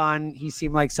had fun. He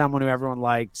seemed like someone who everyone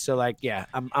liked. So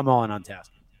I'm all in on Teoscar.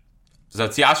 So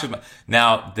Teoscar,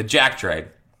 now the Jack trade.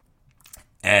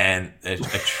 And a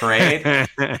trade.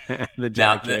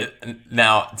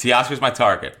 Now Teoscar's my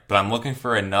target, but I'm looking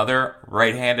for another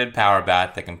right-handed power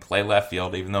bat that can play left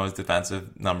field, even though his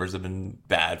defensive numbers have been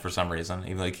bad for some reason,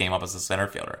 even though he came up as a center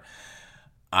fielder.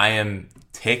 I am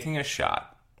taking a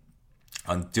shot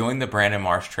on doing the Brandon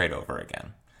Marsh trade over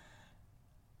again.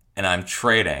 And I'm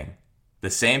trading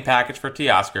the same package for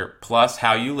Teoscar plus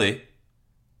Hao Yu Lee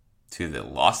to the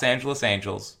Los Angeles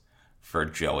Angels for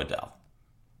Joe Adell.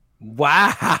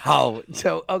 Wow.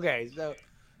 So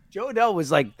Joe Adell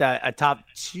was a top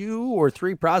 2 or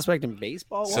 3 prospect in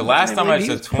baseball. So last time I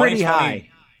said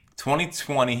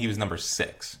 2020, he was number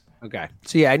 6. Okay.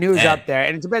 So yeah, I knew he was up there.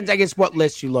 And it depends, I guess, what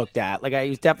list you looked at. He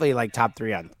was definitely top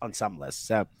 3 on some lists.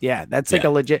 So yeah, that's a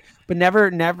legit, but never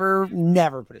put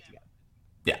it together.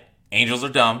 Yeah. Angels are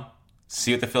dumb.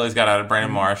 See what the Phillies got out of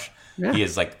Brandon Marsh. Yeah. He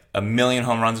has 1 million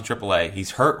home runs in AAA. He's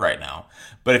hurt right now.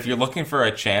 But if you're looking for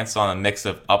a chance on a mix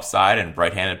of upside and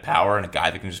right-handed power and a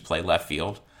guy that can just play left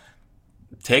field,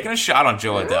 taking a shot on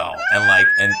Joe Adell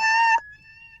and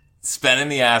spending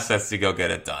the assets to go get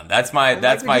it done. That's my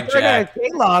Jack.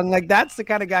 K-Long, that's the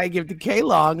kind of guy you give to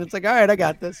K-Long. It's all right, I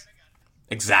got this.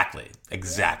 Exactly.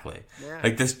 Yeah.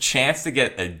 This chance to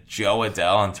get a Joe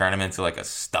Adell and turn him into a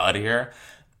stud here.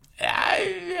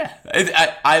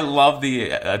 I love the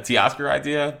Teoscar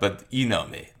idea, but you know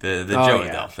me, the Joe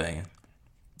Adele thing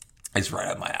is right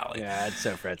up my alley. Yeah, it's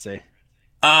so fritzy.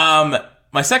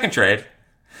 My second trade,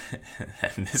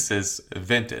 and this is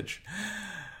vintage.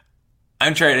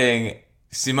 I'm trading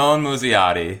Simone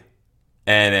Muzziotti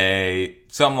and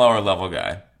some lower level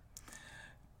guy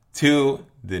to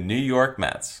the New York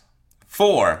Mets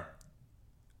for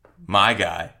my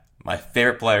guy, my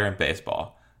favorite player in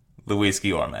baseball, Luis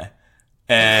Guillorme.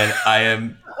 And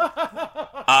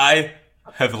I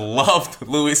have loved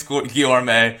Luis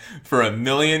Guillorme for a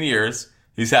million years.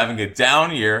 He's having a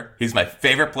down year. He's my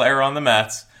favorite player on the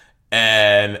Mets.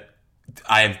 And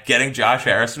I am getting Josh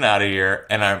Harrison out of here.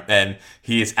 And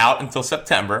he is out until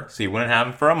September, so you wouldn't have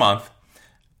him for a month.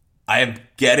 I am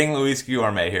getting Luis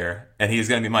Guillorme here, and he's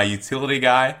going to be my utility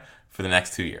guy for the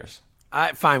next 2 years.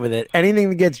 I'm fine with it. Anything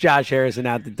that gets Josh Harrison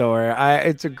out the door.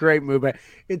 It's a great move. But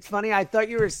it's funny. I thought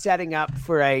you were setting up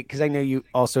for because I know you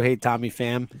also hate Tommy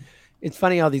Pham. It's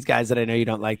funny, all these guys that I know you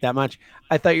don't like that much.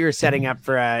 I thought you were setting up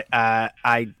for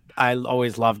I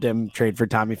always loved him. Trade for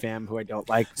Tommy Pham, who I don't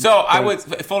like. So I would,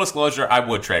 full disclosure, I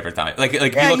would trade for Tommy. Like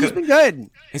yeah, he's been good.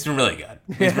 He's been really good,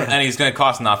 and he's going to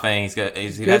cost nothing. He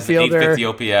has an fielder. 850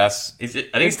 OPS. I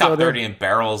think he's top 30 in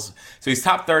barrels. So he's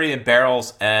top 30 in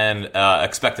barrels and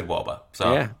expected WOBA.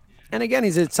 So yeah, and again,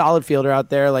 he's a solid fielder out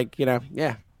there.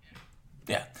 Yeah.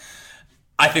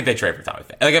 I think they trade for Tommy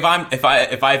Pham. Like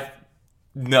if I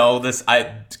know this,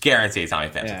 I guarantee Tommy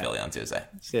Pham's in Philly on Tuesday.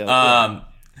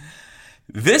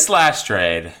 This last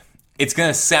trade, it's going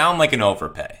to sound like an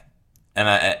overpay.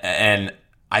 And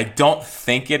I don't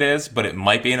think it is, but it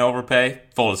might be an overpay.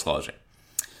 Full disclosure.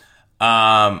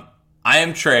 I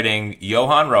am trading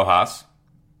Johan Rojas,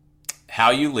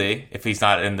 Hao-Yu Lee, if he's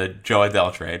not in the Joe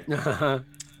Adele trade,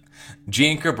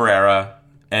 Gene Cabrera,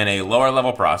 and a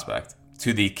lower-level prospect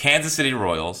to the Kansas City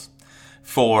Royals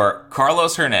for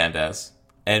Carlos Hernandez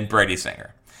and Brady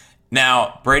Singer.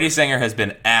 Now, Brady Singer has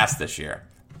been ass this year,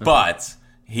 but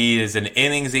he is an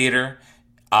innings eater.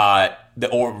 The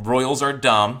Royals are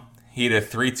dumb. He had a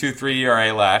 3.23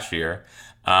 ERA last year,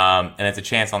 and it's a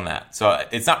chance on that. So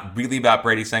it's not really about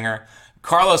Brady Singer.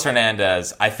 Carlos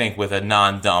Hernandez, I think, with a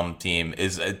non-dumb team,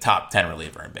 is a top 10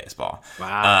 reliever in baseball.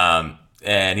 Wow.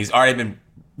 And he's already been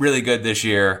really good this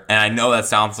year, and I know that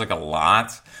sounds like a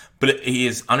lot, but he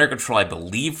is under control, I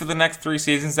believe, for the next 3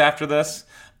 seasons after this.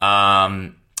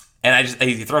 And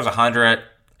he throws 100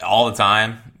 all the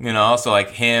time, so like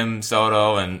him,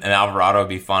 Soto, and Alvarado would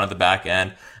be fun at the back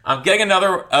end. I'm getting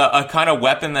another a kind of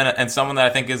weapon and someone that I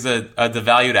think is a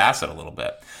devalued asset a little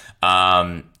bit.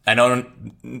 I know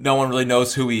no one really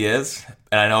knows who he is,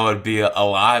 and I know it would be a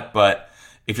lot, but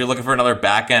if you're looking for another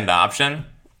back end option,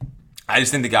 I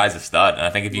just think the guy's a stud. And I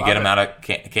think if you get him out of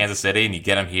Kansas City and you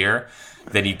get him here,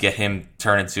 then you get him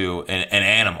turned into an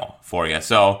animal for you.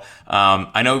 So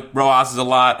I know Rojas is a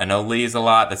lot. I know Lee is a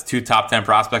lot. That's 2 top 10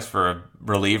 prospects for a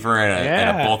reliever and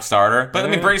a bulk starter. But I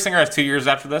mean, Brady Singer has 2 years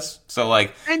after this. So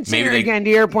and Singer, again, to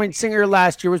your point, Singer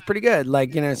last year was pretty good.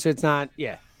 So it's not,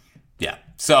 Yeah.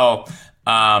 So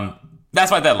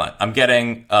that's my deadline. I'm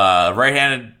getting a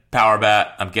right-handed power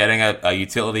bat. I'm getting a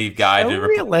utility guy. So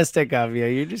realistic of you.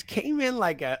 You just came in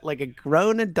like a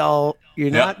grown adult. You're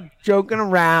not joking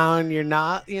around. You're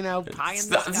not, pie in the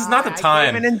sky. This is not the time. I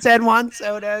came in and said Juan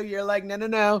Soto. You're like,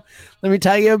 no. Let me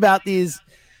tell you about these.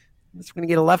 We're going to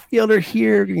get a left fielder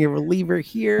here. We're going to get a reliever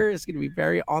here. It's going to be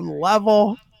very on the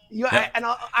level.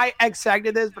 I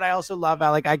expected this, but I also love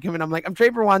how I come in. I'm like, I'm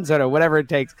trading for Juan Soto, whatever it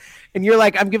takes. And you're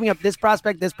like, I'm giving up this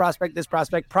prospect,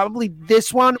 probably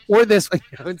this one or this one.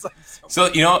 It's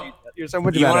like you're so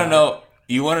much. You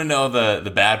want to know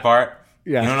the bad part?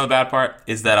 Yeah. You want to know the bad part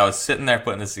is that I was sitting there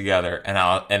putting this together,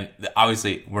 and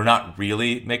obviously we're not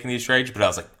really making these trades, but I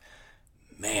was like,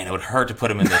 man, it would hurt to put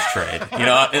him in this trade. You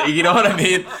know what I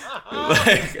mean?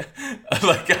 I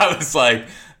was like,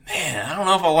 man, I don't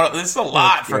know if I want to. This is a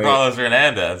lot for Carlos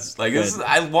Hernandez.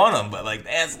 I want him, but man,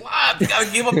 it's a lot. You got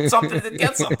to give up something to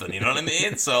get something. You know what I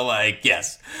mean? So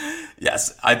yes,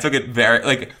 I took it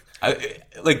very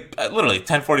literally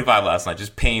 10:45 last night,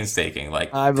 just painstaking.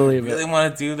 I believe really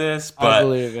want to do this, but I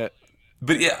believe it.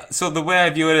 But yeah, so the way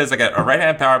I view it is I get a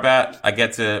right-hand power bat. I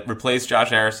get to replace Josh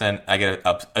Harrison. I get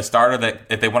a starter that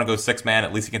if they want to go 6-man,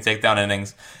 at least he can take down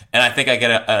innings. And I think I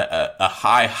get a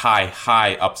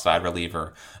high upside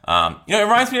reliever. It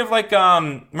reminds me of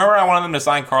remember I wanted them to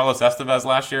sign Carlos Estevez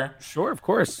last year? Sure, of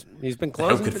course. He's been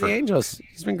closing for the Angels.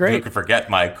 He's been great. Who could forget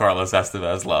my Carlos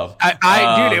Estevez love?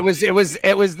 Dude, it was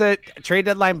the trade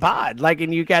deadline pod.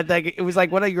 And you got it was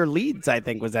one of your leads, I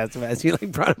think, was Estevez. You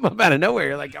brought him up out of nowhere.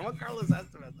 You're like, I want Carlos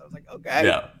Estevez. I was like,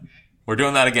 okay. We're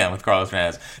doing that again with Carlos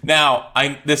Hernandez. Now,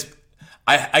 I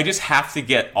just have to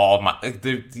get all of my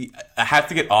I have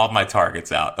to get all of my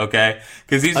targets out, okay?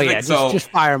 Because these just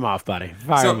fire them off, buddy.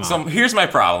 Fire them off. So here's my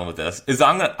problem with this: is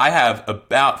I have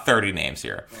about 30 names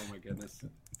here. Oh my goodness.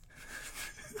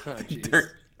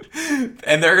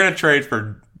 And they're gonna trade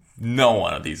for no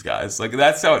one of these guys. Like,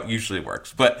 that's how it usually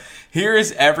works. But here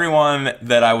is everyone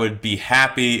that I would be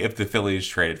happy if the Phillies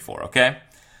traded for. Okay,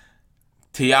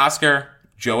 Teoscar,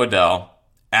 Joe Adell,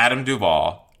 Adam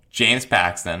Duvall, James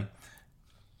Paxton,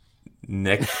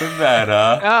 Nick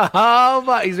Pivetta. Oh,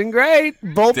 but he's been great.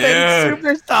 Bullpen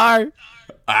superstar.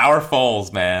 Our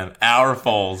Foles, man. Our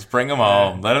Foles. Bring him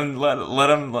home. Let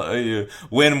him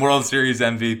win World Series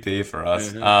MVP for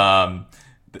us. Mm-hmm.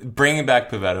 Bringing back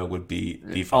Pivetta would be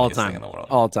the funniest thing in the world.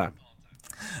 All time.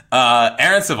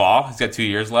 Aaron Saval, he's got 2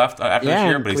 years left after this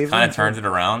year, but he's kind of turned it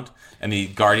around. And the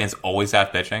Guardians always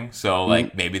have pitching, so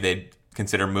maybe they'd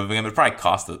consider moving him. It'd probably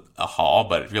cost a haul,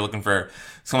 but if you're looking for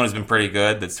someone who's been pretty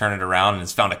good, that's turned it around and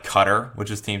has found a cutter, which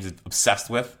his team's obsessed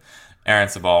with, Aaron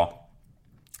Saval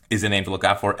is a name to look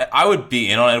out for. I would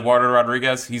be in on Eduardo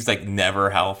Rodriguez. He's like never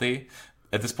healthy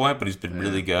at this point, but he's been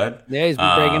really good. Yeah, he's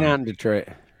been breaking out in Detroit.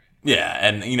 Yeah,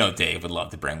 and Dave would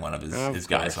love to bring one of his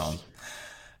guys home.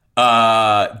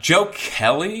 Joe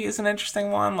Kelly is an interesting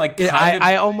one.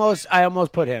 I almost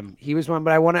put him. He was one,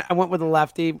 but I went with a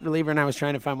lefty reliever, and I was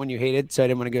trying to find one you hated, so I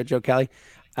didn't want to go Joe Kelly.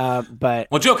 But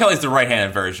Joe Kelly's the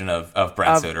right-handed version of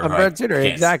Brad Sutter. Of Brad Sutter,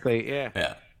 exactly.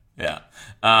 Yeah.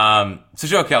 So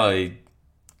Joe Kelly,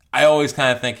 I always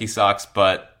kind of think he sucks,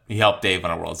 but he helped Dave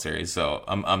win a World Series, so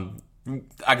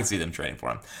I can see them trading for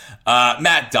him.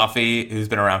 Matt Duffy, who's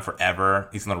been around forever,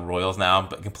 he's in the Royals now,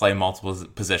 but can play multiple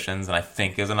positions, and I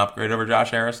think is an upgrade over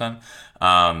Josh Harrison.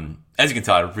 As you can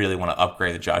tell, I really want to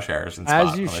upgrade the Josh Harrison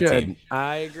spot as you on the should. team.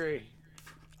 I agree.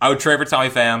 I would trade for Tommy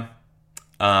Pham,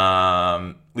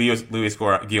 Luis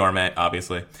Guillorme,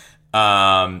 obviously.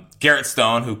 Garrett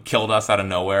Stone, who killed us out of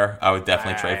nowhere, I would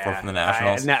definitely trade for from the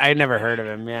Nationals. I never heard of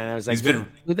him, man. I was like, who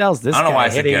the hell's this guy? I don't know why I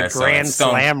said hitting Garrett a grand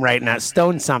slam right now?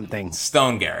 Stone something.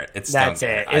 Stone Garrett. It's Stone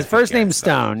Garrett. His first name's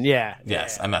Stone. Yeah.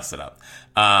 Yes, I messed it up.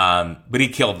 But he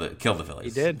killed the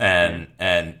Phillies. He did.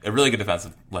 And a really good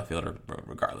defensive left fielder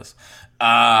regardless.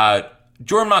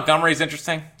 Jordan Montgomery is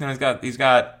interesting. He's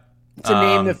got it's a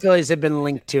name the Phillies have been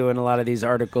linked to in a lot of these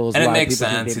articles. And it makes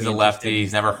sense. He's a lefty.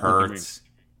 He's never hurt.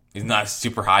 He's not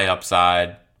super high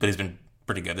upside, but he's been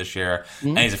pretty good this year. Mm-hmm.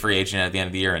 And he's a free agent at the end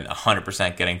of the year and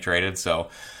 100% getting traded. So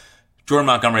Jordan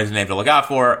Montgomery is a name to look out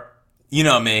for. You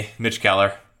know me, Mitch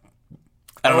Keller.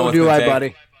 I don't know what's going to take.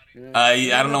 Buddy.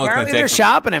 I don't know what's going to take. They're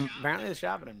shopping him. Apparently they're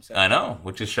shopping him. So. I know,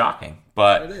 which is shocking.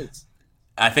 But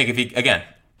I think if he, again,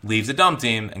 leaves a dumb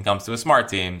team and comes to a smart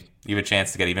team, you have a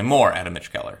chance to get even more out of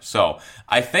Mitch Keller. So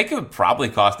I think it would probably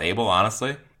cost Abel,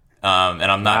 honestly. And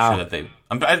I'm not sure that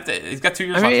he's got 2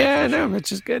 years left. Yeah, I know.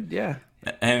 Mitch is good, yeah.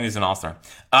 And he's an all-star.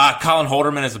 Colin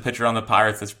Holderman is a pitcher on the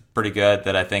Pirates that's pretty good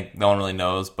that I think no one really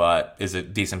knows, but is a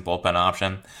decent bullpen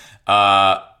option.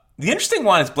 The interesting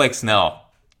one is Blake Snell.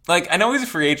 I know he's a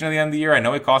free agent at the end of the year. I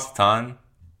know he costs a ton.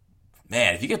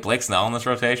 Man, if you get Blake Snell in this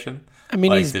rotation. I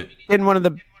mean, he's been one of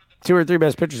the 2 or 3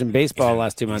 best pitchers in baseball the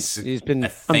last 2 months. He's been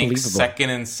unbelievable.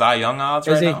 Second in Cy Young odds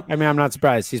now. I mean, I'm not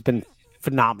surprised. He's been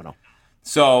phenomenal.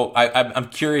 So I'm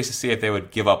curious to see if they would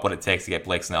give up what it takes to get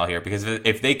Blake Snell here, because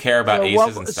if they care about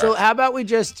aces and stars. So how about we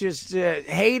just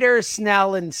Hader,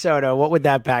 Snell, and Soto? What would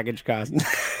that package cost?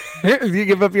 If you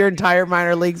give up your entire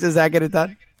minor leagues, does that get it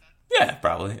done? Yeah,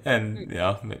 probably. And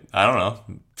I don't know,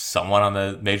 someone on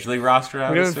the major league roster. I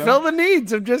would fill the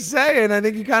needs. I'm just saying. I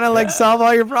think you kind of solve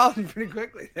all your problems pretty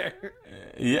quickly there.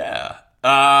 Yeah.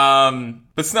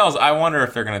 But Snell's. I wonder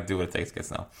if they're going to do what it takes to get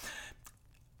Snell.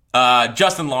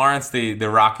 Justin Lawrence, the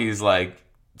Rockies,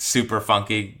 super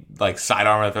funky,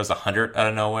 sidearm that throws 100 out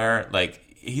of nowhere.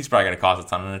 He's probably going to cost a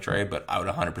ton in a trade, but I would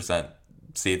 100%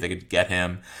 see if they could get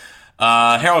him.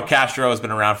 Harold Castro has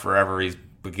been around forever. He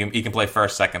can play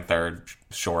first, second, third,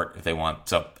 short if they want.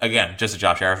 So again, just a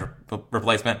Josh Harris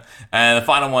replacement. And the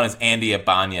final one is Andy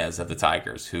Ibanez of the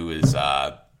Tigers, who is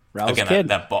again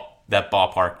that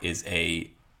ballpark is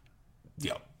a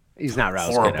he's not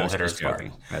Raul's horrible hitter's park.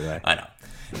 By the way, I know.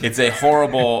 It's a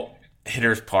horrible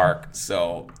hitter's park,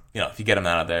 so if you get him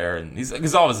out of there, and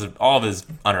because all of his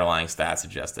underlying stats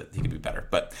suggest that he could be better.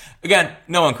 But again,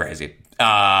 no one crazy.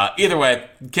 Either way,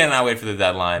 cannot wait for the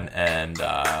deadline. And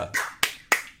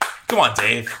come on,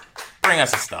 Dave, bring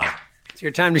us a stuff. It's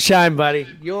your time to shine, buddy.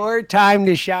 Your time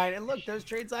to shine. And look, those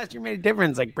trades last year made a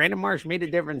difference. Brandon Marsh made a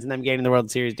difference in them getting the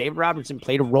World Series. David Robertson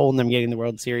played a role in them getting the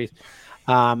World Series.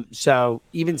 So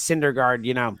even Syndergaard,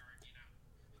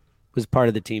 was part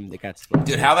of the team that got split.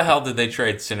 Dude, how the hell did they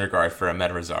trade Syndergaard for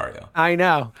Ahmed Rosario? I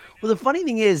know. Well, the funny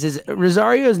thing is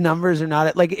Rosario's numbers are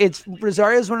not like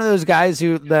Rosario's one of those guys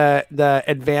who the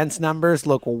advanced numbers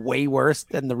look way worse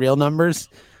than the real numbers.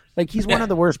 Like he's one of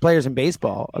the worst players in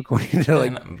baseball, according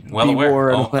to well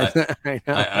aware.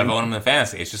 I've owned him in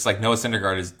fantasy. It's just like Noah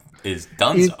Syndergaard is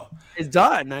done. It's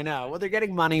done. I know. Well, they're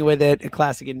getting money with it. A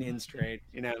classic Indians trade.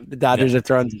 You know, the Dodgers are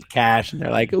throwing some cash, and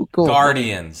they're like, "Oh, cool."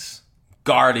 Guardians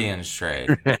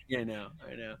trade. I know.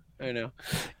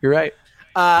 You're right.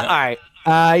 All right.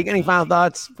 You got any final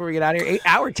thoughts before we get out of here?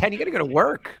 8:10. You got to go to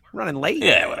work. I'm running late.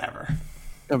 Yeah, whatever.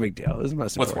 No big deal. This is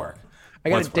most What's important. work? I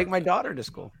got to take my daughter to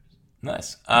school.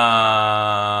 Nice. We're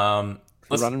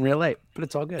running real late, but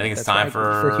it's all good. I think it's time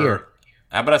for here.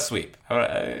 How about a sweep? How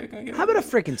about a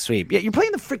freaking sweep? Yeah, you're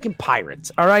playing the freaking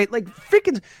Pirates. All right, like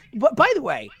freaking. But by the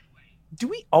way, do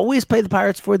we always play the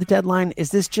Pirates for the deadline?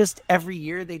 Is this just every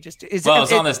year? They just it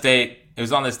was on this date. It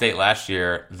was on this date last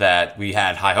year that we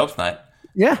had high hopes night.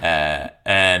 Yeah,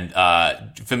 and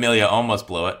Familia almost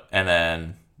blew it, and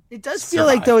then. It does feel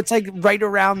like, though, it's like right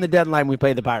around the deadline we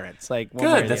play the Pirates. Like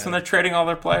good. That's when they're trading all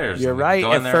their players. You're right.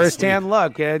 At first-hand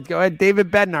look. Go ahead,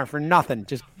 David Bednar for nothing.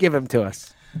 Just give him to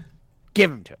us. Give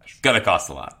him to us. Gonna cost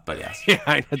a lot, but yes.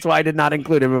 Yeah, that's why I did not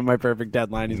include him in my perfect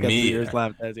deadline. He's got 3 years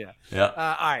left. Yeah.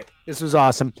 All right. This was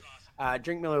awesome.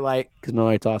 Drink Miller Lite because Miller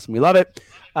Lite's awesome. We love it.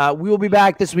 We will be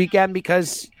back this weekend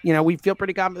because we feel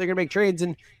pretty confident they're gonna make trades,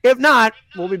 and if not,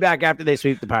 we'll be back after they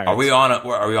sweep the Pirates. Are we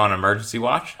on emergency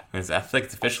watch? I feel like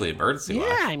it's officially emergency watch.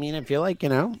 Yeah, I mean, I feel like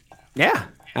yeah,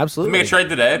 absolutely. Make a trade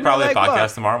today. Probably a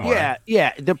podcast tomorrow morning.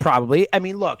 Yeah, they're probably. I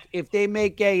mean, look, if they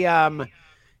make a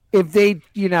if they,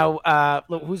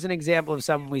 look, who's an example of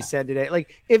someone we said today?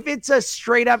 Like, if it's a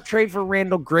straight up trade for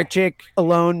Randall Grichuk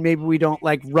alone, maybe we don't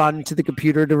run to the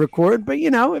computer to record. But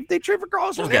if they trade for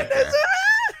Carlos Hernandez,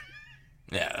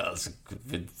 yeah,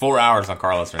 4 hours on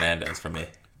Carlos Hernandez for me.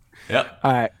 Yep.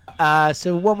 All right.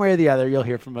 So one way or the other, you'll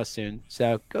hear from us soon.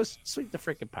 So go sweep the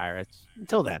freaking Pirates.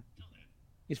 Until then,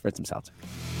 he's Fritz himself.